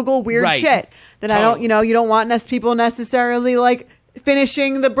 I Google weird shit that totally. I don't. You don't want people necessarily like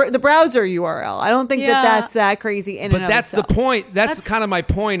finishing the browser URL. I don't think that's that crazy. But that's the point. That's kind of my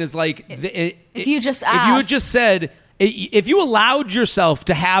point. Is like if you just asked, if you had just said. If you allowed yourself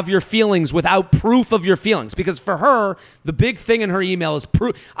to have your feelings without proof of your feelings, because for her, the big thing in her email is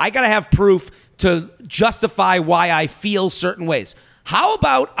proof. I got to have proof to justify why I feel certain ways. How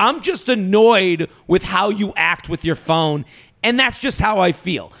about I'm just annoyed with how you act with your phone, And that's just how I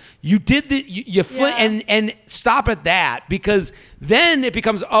feel. You did and stop at that, because then it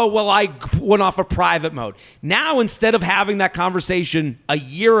becomes, oh, well, I went off a private mode. Now, instead of having that conversation a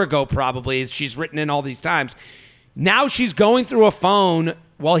year ago, probably, as she's written in all these times, now she's going through a phone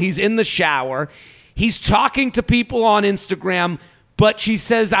while he's in the shower. He's talking to people on Instagram, but she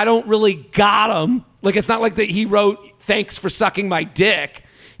says, I don't really got him. Like, it's not like that he wrote, thanks for sucking my dick.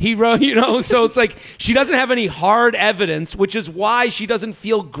 He wrote, so it's like she doesn't have any hard evidence, which is why she doesn't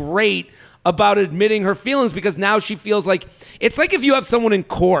feel great about admitting her feelings, because now she feels like it's like if you have someone in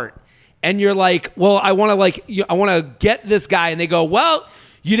court and you're like, well, I want to get this guy, and they go, well,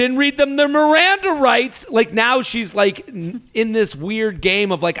 you didn't read them their Miranda rights. Like, now she's like in this weird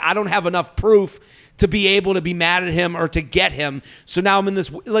game of like, I don't have enough proof to be able to be mad at him or to get him. So now I'm in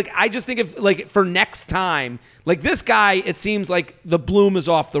this, like, I just think if, like, for next time, like, this guy, it seems like the bloom is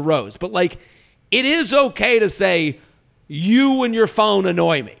off the rose. But, like, it is okay to say, you and your phone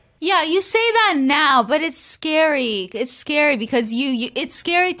annoy me. Yeah, you say that now, but it's scary. It's scary because it's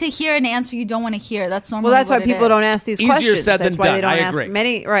scary to hear an answer you don't want to hear. That's normally well, that's why people don't ask these questions. Easier said that's than why done. They don't I ask agree.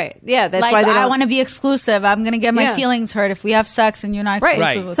 Many, right? Yeah, that's like, why they don't. I want to be exclusive. I'm going to get my feelings hurt if we have sex and you're not exclusive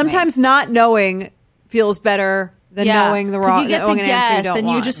right. with me. Sometimes not knowing feels better than knowing the wrong. Because you get to guess, and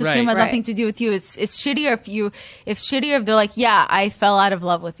you want. just assume it has nothing to do with you. It's shittier if they're like, yeah, I fell out of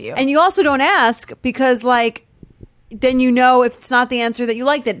love with you, and you also don't ask because like. Then if it's not the answer that you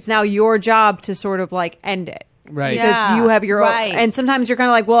like, that it's now your job to sort of like end it, right? Because you have your own, and sometimes you're kind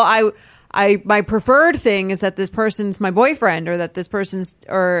of like, well, my preferred thing is that this person's my boyfriend, or that this person's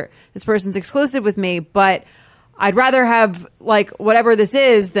exclusive with me, but I'd rather have like whatever this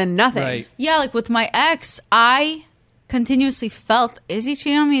is than nothing. Right. Yeah, like with my ex, I continuously felt, is he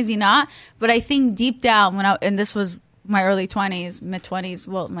cheating on me? Is he not? But I think deep down and this was my early 20s, mid 20s,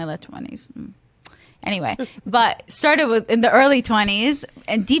 well, my late 20s. Anyway, but started with in the early 20s,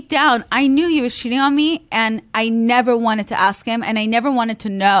 and deep down, I knew he was cheating on me, and I never wanted to ask him, and I never wanted to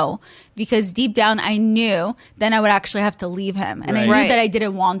know, because deep down, I knew then I would actually have to leave him, and I knew that I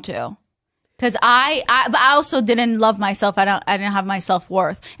didn't want to, because but I also didn't love myself. I didn't have my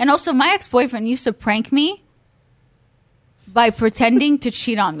self-worth, and also my ex-boyfriend used to prank me by pretending to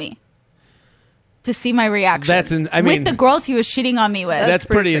cheat on me. To see my reactions. With the girls he was cheating on me with. That's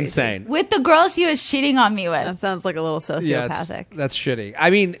pretty insane. With the girls he was cheating on me with. That sounds like a little sociopathic. Yeah, that's shitty.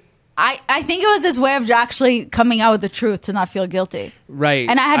 I mean, I think it was his way of actually coming out with the truth to not feel guilty. Right.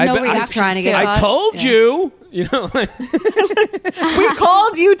 And I had no reaction. Trying to get I told you. You know, like, we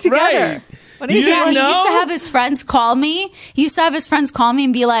called you together. Right. He used to have his friends call me. He used to have his friends call me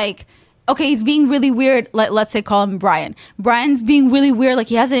and be like, okay, he's being really weird. Let's say call him Brian. Brian's being really weird. Like,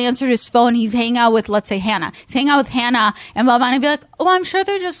 he hasn't answered his phone. He's hanging out with, let's say, Hannah. He's hanging out with Hannah, and blah, blah, and I'd be like, oh, I'm sure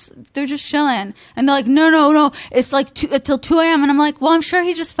they're just chilling. And they're like, no. It's like till 2 a.m. And I'm like, well, I'm sure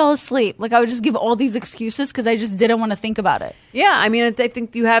he just fell asleep. Like, I would just give all these excuses because I just didn't want to think about it. Yeah, I mean, I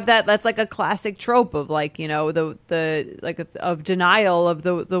think you have that. That's like a classic trope of like, the like of denial of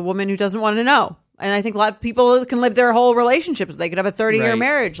the woman who doesn't want to know. And I think a lot of people can live their whole relationships. They could have a 30-year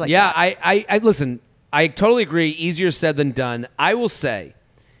marriage. Like that. I listen. I totally agree. Easier said than done. I will say,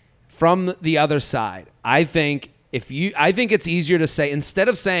 from the other side, I think it's easier to say, instead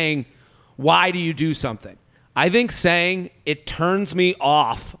of saying, "Why do you do something?" I think saying it turns me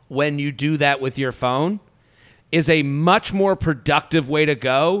off when you do that with your phone is a much more productive way to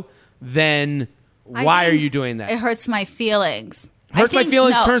go than why are you doing that? It hurts my feelings. Hurts my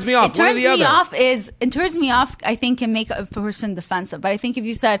feelings, turns me off. It turns me off, I think, can make a person defensive. But I think if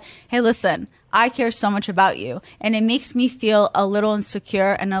you said, hey, listen, I care so much about you, and it makes me feel a little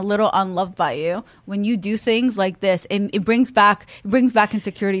insecure and a little unloved by you when you do things like this, it brings back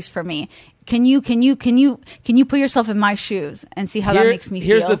insecurities for me. Can you put yourself in my shoes and see how that makes me feel?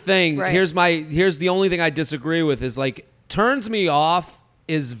 Here's the thing. Right. Here's the only thing I disagree with is like turns me off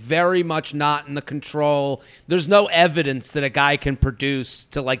is very much not in the control. There's no evidence that a guy can produce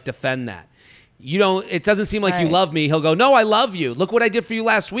to like defend that. It doesn't seem like you love me. He'll go, no, I love you. Look what I did for you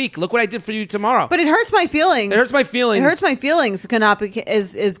last week. Look what I did for you tomorrow. But it hurts my feelings. It hurts my feelings cannot be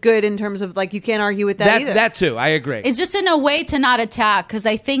is good in terms of like you can't argue with that either. That too, I agree. It's just in a way to not attack because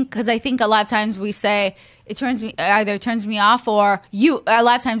I think a lot of times we say it turns me off, or a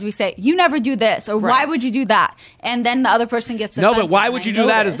lot of times we say you never do this, or why would you do that, and then the other person gets offensive. No, but why would you do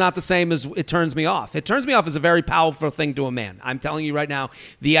that is not the same as it turns me off. It turns me off is a very powerful thing to a man. I'm telling you right now,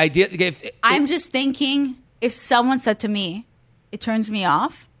 the idea. I'm just thinking if someone said to me, it turns me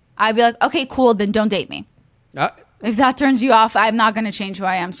off, I'd be like, okay, cool, then don't date me. If that turns you off, I'm not going to change who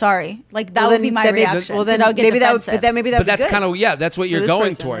I am. Sorry. Like, that would be my reaction. I would get defensive. But that's kind of, that's what you're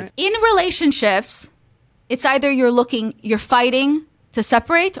going towards. In relationships, it's either you're fighting to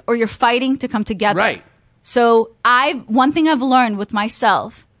separate or you're fighting to come together. Right. So one thing I've learned with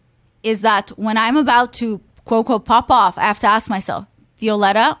myself is that when I'm about to quote unquote pop off, I have to ask myself,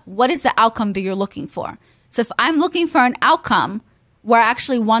 Violetta, what is the outcome that you're looking for? So if I'm looking for an outcome where I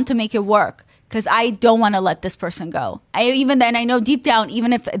actually want to make it work, because I don't want to let this person go. I know deep down,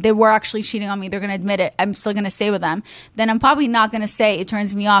 even if they were actually cheating on me, they're going to admit it, I'm still going to stay with them. Then I'm probably not going to say it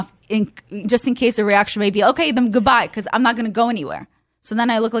turns me off just in case the reaction may be, okay, then goodbye, because I'm not going to go anywhere. So then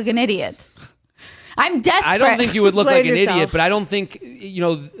I look like an idiot. I'm desperate. I don't think you would look like an yourself. idiot, but I don't think,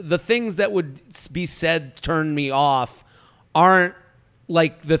 the things that would be said turn me off aren't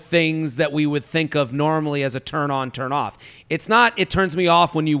like the things that we would think of normally as a turn on, turn off. It's not, it turns me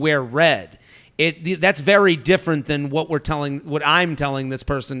off when you wear red. That's very different than what I'm telling this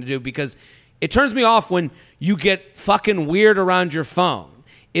person to do, because it turns me off when you get fucking weird around your phone.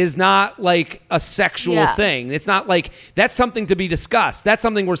 Is not like a sexual thing. It's not like that's something to be discussed. That's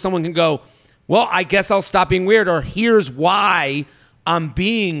something where someone can go, well, I guess I'll stop being weird, or here's why I'm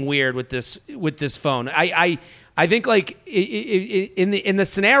being weird with this phone. I think like in the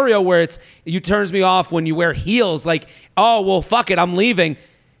scenario where it turns me off when you wear heels, like, oh well, fuck it, I'm leaving.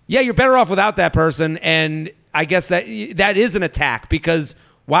 Yeah, you're better off without that person, and I guess that is an attack, because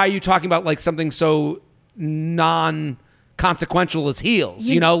why are you talking about like something so non-consequential as heels?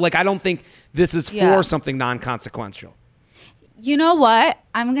 Like I don't think this is for something non-consequential. You know what?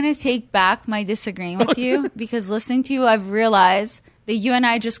 I'm going to take back my disagreeing with you, because listening to you, I've realized that you and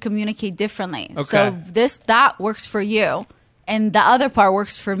I just communicate differently. Okay. So that works for you, and the other part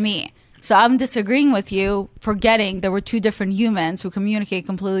works for me. So I'm disagreeing with you, forgetting there were two different humans who communicate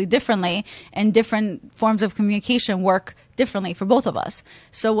completely differently, and different forms of communication work differently for both of us.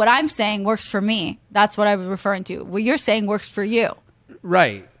 So what I'm saying works for me. That's what I was referring to. What you're saying works for you.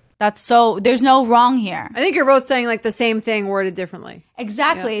 Right. There's no wrong here. I think you're both saying like the same thing worded differently.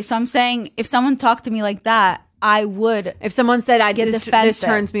 Exactly. Yeah. So I'm saying if someone talked to me like that, I would. If someone said, this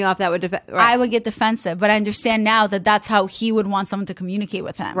turns me off, that would right. I would get defensive. But I understand now that that's how he would want someone to communicate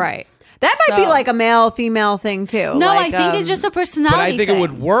with him. Right. That might be like a male-female thing too. No, I think it's just a personality But I think thing. it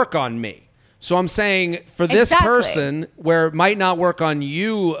would work on me. So I'm saying for this person, where it might not work on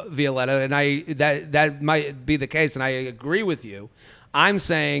you, Violetta, and that might be the case, and I agree with you. I'm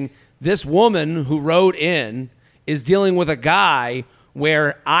saying this woman who wrote in is dealing with a guy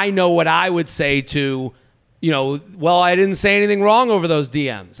where I know what I would say to, well, I didn't say anything wrong over those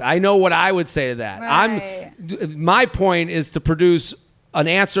DMs. I know what I would say to that. Right. My point is to produce an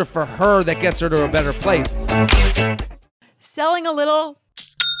answer for her that gets her to a better place. Selling a little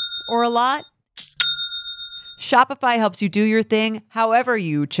or a lot? Shopify helps you do your thing however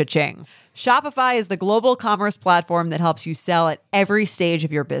you cha-ching. Shopify is the global commerce platform that helps you sell at every stage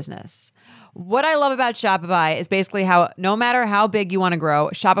of your business. What I love about Shopify is basically how no matter how big you want to grow,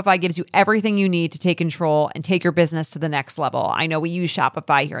 Shopify gives you everything you need to take control and take your business to the next level. I know we use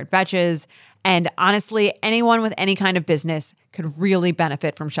Shopify here at Betches, and honestly, anyone with any kind of business could really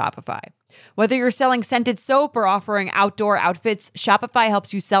benefit from Shopify. Whether you're selling scented soap or offering outdoor outfits, Shopify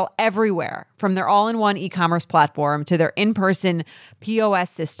helps you sell everywhere, from their all-in-one e-commerce platform to their in-person POS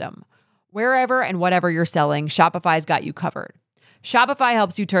system. Wherever and whatever you're selling, Shopify's got you covered. Shopify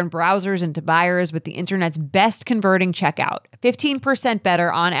helps you turn browsers into buyers with the internet's best converting checkout, 15%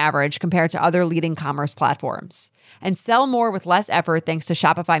 better on average compared to other leading commerce platforms. And sell more with less effort thanks to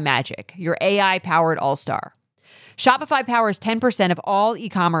Shopify Magic, your AI-powered all-star. Shopify powers 10% of all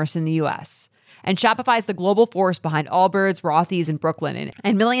e-commerce in the U.S., and Shopify is the global force behind Allbirds, Rothy's, and Brooklyn,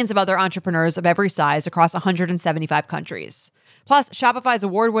 and millions of other entrepreneurs of every size across 175 countries. Plus, Shopify's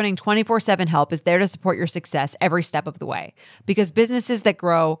award-winning 24/7 help is there to support your success every step of the way, because businesses that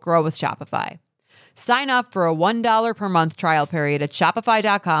grow, grow with Shopify. Sign up for a $1 per month trial period at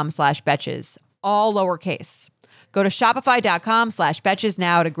shopify.com/betches, all lowercase. Go to shopify.com/betches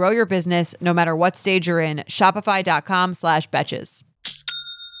now to grow your business no matter what stage you're in. Shopify.com/betches.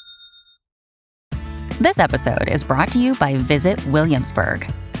 This episode is brought to you by Visit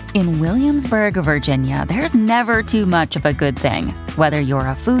Williamsburg. In Williamsburg, Virginia, there's never too much of a good thing. Whether you're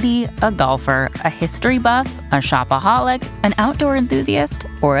a foodie, a golfer, a history buff, a shopaholic, an outdoor enthusiast,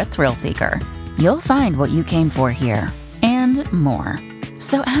 or a thrill seeker, you'll find what you came for here and more.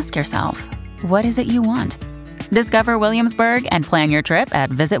 So ask yourself, what is it you want? Discover Williamsburg and plan your trip at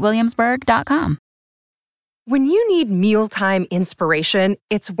visitwilliamsburg.com. When you need mealtime inspiration,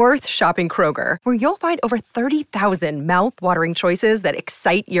 it's worth shopping Kroger, where you'll find over 30,000 mouth-watering choices that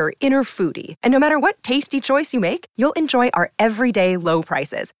excite your inner foodie. And no matter what tasty choice you make, you'll enjoy our everyday low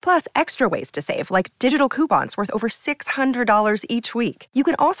prices, plus extra ways to save, like digital coupons worth over $600 each week. You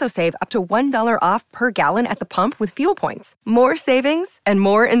can also save up to $1 off per gallon at the pump with fuel points. More savings and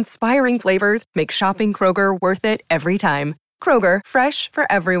more inspiring flavors make shopping Kroger worth it every time. Kroger, fresh for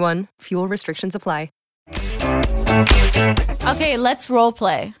everyone. Fuel restrictions apply. Okay, let's role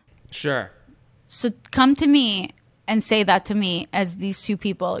play. Sure. So come to me and say that to me as these two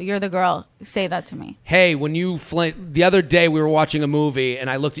people. You're the girl. Say that to me. Hey, when you the other day we were watching a movie and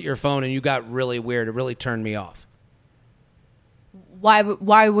I looked at your phone and you got really weird. It really turned me off. Why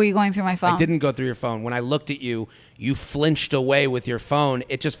were you going through my phone? I didn't go through your phone. When I looked at you, you flinched away with your phone.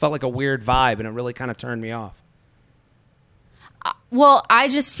 It just felt like a weird vibe and it really kind of turned me off. Well, I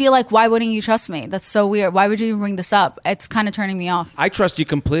just feel like, why wouldn't you trust me? That's so weird. Why would you even bring this up? It's kind of turning me off. I trust you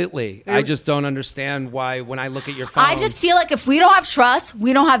completely. I just don't understand why when I look at your phone. I just feel like if we don't have trust,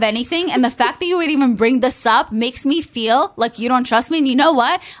 we don't have anything. And the fact that you would even bring this up makes me feel like you don't trust me. And you know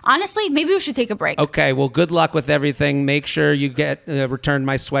what? Honestly, maybe we should take a break. Okay, well, good luck with everything. Make sure you get return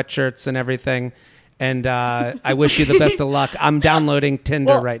my sweatshirts and everything. And I wish you the best of luck. I'm downloading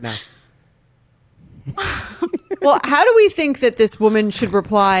Tinder right now. Well, how do we think that this woman should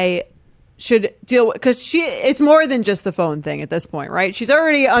deal with, because it's more than just the phone thing at this point, right? She's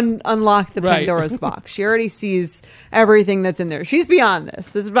already unlocked the Pandora's box. She already sees everything that's in there. She's beyond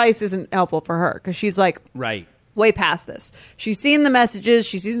this. This advice isn't helpful for her because she's like way past this. She's seen the messages.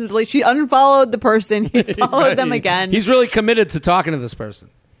 She sees the delete. She unfollowed the person. He followed them again. He's really committed to talking to this person.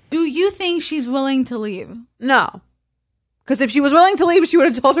 Do you think she's willing to leave? No. Because if she was willing to leave, she would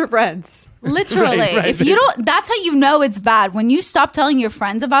have told her friends. Literally. Right. If you don't, that's how you know it's bad. When you stop telling your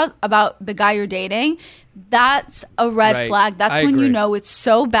friends about the guy you're dating, that's a red flag. That's when you know it's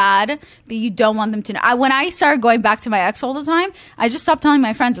so bad that you don't want them to know. When I started going back to my ex all the time, I just stopped telling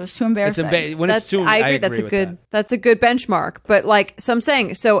my friends. It was too embarrassing. I agree. That's a good benchmark. But so I'm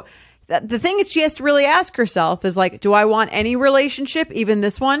saying, the thing that she has to really ask herself is like, do I want any relationship, even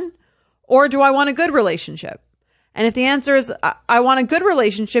this one, or do I want a good relationship? And if the answer is I want a good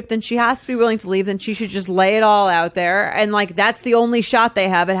relationship, then she has to be willing to leave. Then she should just lay it all out there. And that's the only shot they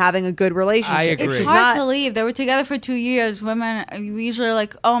have at having a good relationship. I agree. It's hard to leave. They were together for 2 years. Women usually are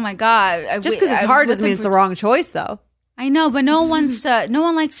like, oh my God. Just because it's hard doesn't mean it's the wrong choice, though. I know, but no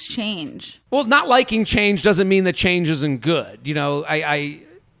one likes change. Well, not liking change doesn't mean that change isn't good. You know,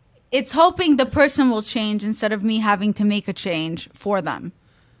 It's hoping the person will change instead of me having to make a change for them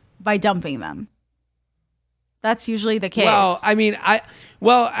by dumping them. That's usually the case. Well, I mean,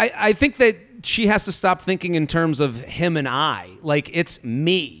 I think that she has to stop thinking in terms of him and I. Like, it's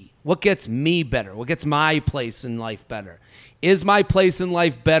me. What gets me better? What gets my place in life better? Is my place in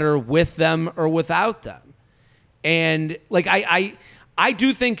life better with them or without them? And I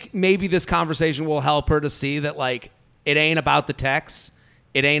do think maybe this conversation will help her to see that it ain't about the texts.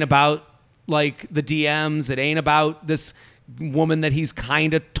 It ain't about the DMs. It ain't about this woman that he's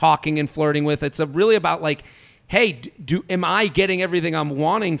kind of talking and flirting with. It's really about hey, am I getting everything I'm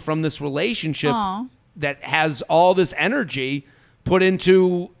wanting from this relationship that has all this energy put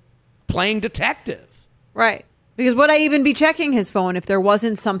into playing detective? Right. Because would I even be checking his phone if there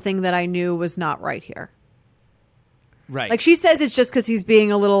wasn't something that I knew was not right here? Right. She says it's just because he's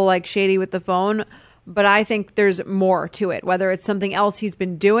being a little shady with the phone, but I think there's more to it. Whether it's something else he's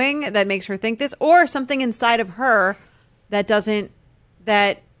been doing that makes her think this, or something inside of her that doesn't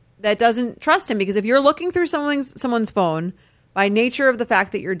trust him. Because if you're looking through someone's phone, by nature of the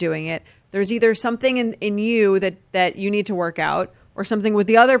fact that you're doing it, there's either something in you that you need to work out, or something with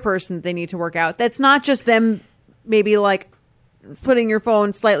the other person that they need to work out. That's not just them maybe putting your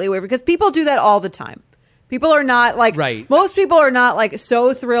phone slightly away, because people do that all the time. People are not most people are not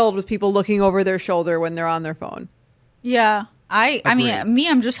so thrilled with people looking over their shoulder when they're on their phone. Yeah. I mean,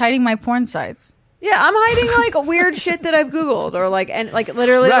 I'm just hiding my porn sites. Yeah, I'm hiding weird shit that I've Googled, or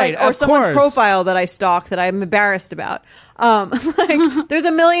literally or someone's profile that I stalk that I'm embarrassed about. There's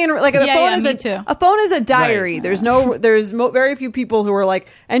a million a phone is a diary. Right. There's very few people who are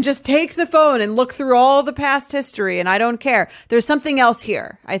and just take the phone and look through all the past history and I don't care. There's something else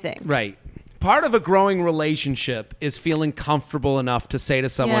here, I think. Right. Part of a growing relationship is feeling comfortable enough to say to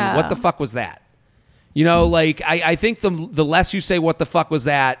someone, what the fuck was that? You know, I think the less you say what the fuck was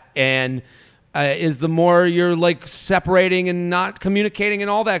that, and is the more you're separating and not communicating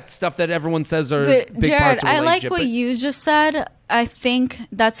and all that stuff that everyone says are big Jared, parts of a relationship. I like what you just said. I think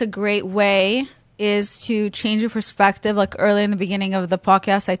that's a great way is to change your perspective. Like early in the beginning of the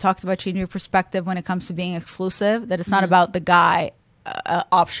podcast, I talked about changing your perspective when it comes to being exclusive, that it's not about the guy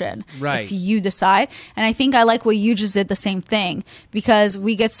option. Right. It's you decide. And I think I like what you just did, the same thing, because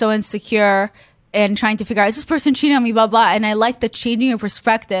we get so insecure and trying to figure out, is this person cheating on me, blah, blah. And I like the changing your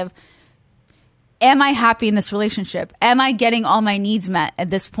perspective. Am I happy in this relationship? Am I getting all my needs met at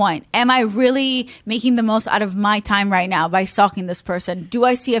this point? Am I really making the most out of my time right now by stalking this person? Do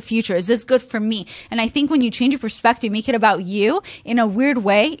I see a future? Is this good for me? And I think when you change your perspective, make it about you in a weird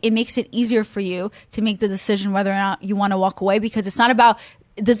way, it makes it easier for you to make the decision whether or not you want to walk away, because it's not about,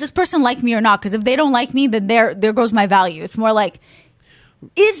 does this person like me or not? Because if they don't like me, then there goes my value. It's more like,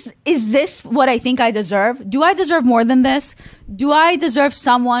 is this what I think I deserve? Do I deserve more than this? Do I deserve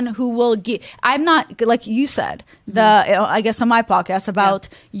someone who will give? I'm not, like you said, I guess on my podcast about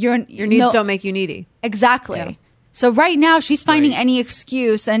your needs don't make you needy. Exactly. Yeah. So right now she's finding any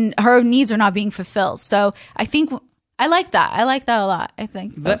excuse and her needs are not being fulfilled. So I think I like that. I like that a lot. I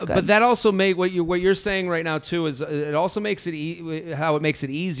think that's good. But that also made what you're saying right now too is it also makes it how it makes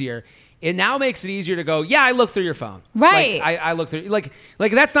it easier. It now makes it easier to go, yeah, I looked through your phone. Right. Like, I looked through, like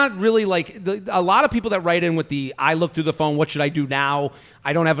that's not really like, a lot of people that write in with the, I looked through the phone, what should I do now?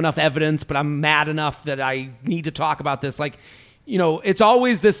 I don't have enough evidence, but I'm mad enough that I need to talk about this. Like, you know, it's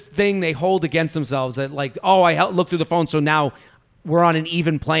always this thing they hold against themselves that like, oh, I looked through the phone, so now we're on an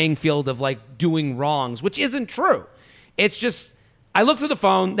even playing field of like doing wrongs, which isn't true. It's just, I looked through the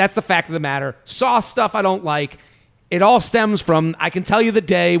phone, that's the fact of the matter, saw stuff I don't like. It all stems from, I can tell you the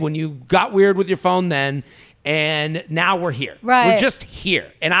day when you got weird with your phone then, and now we're here. Right. We're just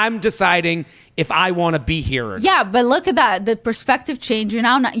here. And I'm deciding if I want to be here or not. Yeah, but look at that. The perspective change. You're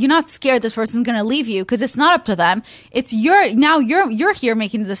not scared this person's going to leave you, because it's not up to them. It's you're here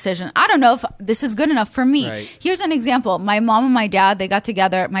making the decision. I don't know if this is good enough for me. Right. Here's an example. My mom and my dad, they got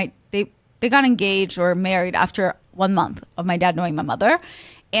together. They got engaged or married after 1 month of my dad knowing my mother.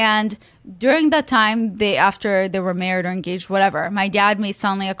 And during that time, after they were married or engaged, whatever, my dad made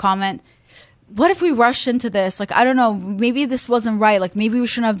suddenly a comment, what if we rushed into this? Like, I don't know, maybe this wasn't right. Like, maybe we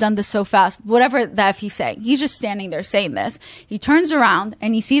shouldn't have done this so fast. Whatever that he's saying. He's just standing there saying this. He turns around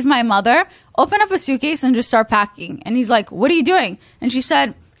and he sees my mother open up a suitcase and just start packing. And he's like, what are you doing? And she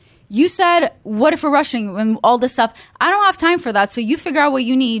said, you said, what if we're rushing and all this stuff? I don't have time for that. So you figure out what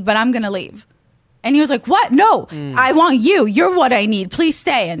you need, but I'm going to leave. And he was like, what? No, I want you. You're what I need. Please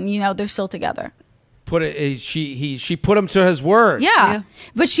stay. And, they're still together. She put him to his word. Yeah.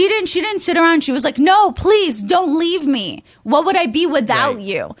 But she didn't sit around. She was like, no, please don't leave me. What would I be without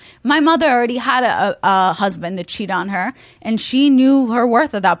you? My mother already had a husband that cheated on her, and she knew her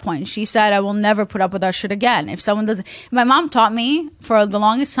worth at that point. She said, I will never put up with that shit again. If someone doesn't, my mom taught me for the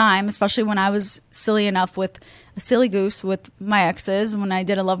longest time, especially when I was silly enough with a silly goose with my exes, when I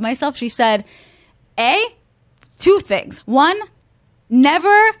didn't love myself, she said, two things. One,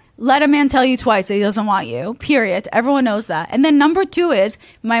 never let a man tell you twice that he doesn't want you, period. Everyone knows that. And then number two is,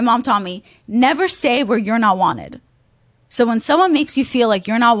 my mom taught me, never stay where you're not wanted. So when someone makes you feel like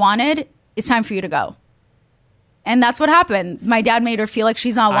you're not wanted, it's time for you to go. And that's what happened. My dad made her feel like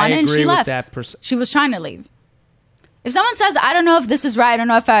she's not wanted, and she left. She was trying to leave. If someone says, I don't know if this is right, I don't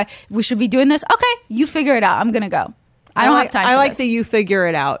know if we should be doing this, okay, you figure it out. I'm going to go. I don't have time for this. I like the you figure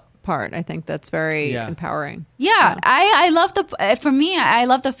it out part. I think that's very empowering. Yeah. I love I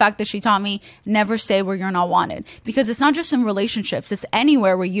love the fact that she taught me never stay where you're not wanted, because it's not just in relationships, it's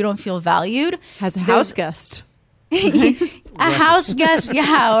anywhere where you don't feel valued. As a house guest. A house guest,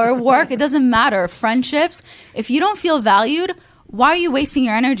 or work, it doesn't matter. Friendships, if you don't feel valued, why are you wasting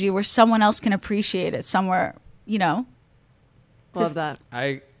your energy where someone else can appreciate it somewhere, Love that.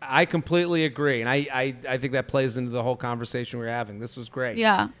 I completely agree. And I think that plays into the whole conversation we're having. This was great.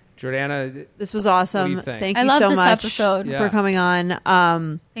 Yeah. Jordana, this was awesome. What do you think? Thank I you love so this much episode. for coming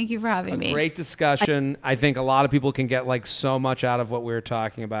on. Thank you for having me. Great discussion. I think a lot of people can get like so much out of what we were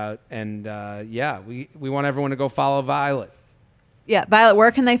talking about. And we want everyone to go follow Violet. Yeah, Violet, where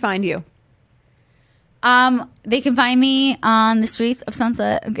can they find you? They can find me on the streets of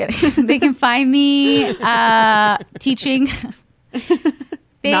Sunset. I'm kidding. They can find me teaching.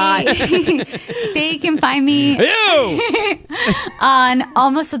 They can find me on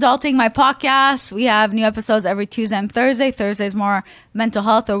Almost Adulting, my podcast. We have new episodes every Tuesday and Thursday. Thursday's more mental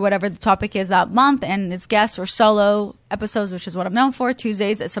health or whatever the topic is that month, and it's guests or solo episodes, which is what I'm known for.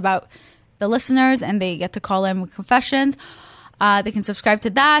 Tuesdays, it's about the listeners, and they get to call in with confessions. They can subscribe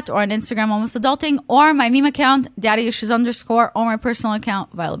to that, or on Instagram, Almost Adulting, or my meme account, daddyissues_, or my personal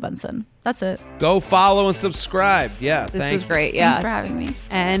account, Violet Benson. That's it. Go follow and subscribe. Yeah, this was great. Yeah, thanks for having me.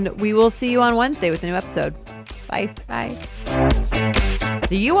 And we will see you on Wednesday with a new episode. Bye. Bye.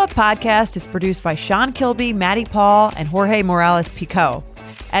 The U Up podcast is produced by Sean Kilby, Maddie Paul, and Jorge Morales-Pico.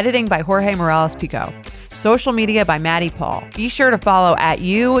 Editing by Jorge Morales-Pico. Social media by Maddie Paul. Be sure to follow at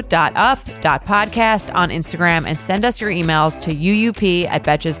u.up.podcast on Instagram and send us your emails to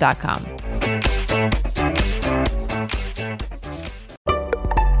uup@betches.com.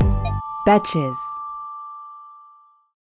 Betches.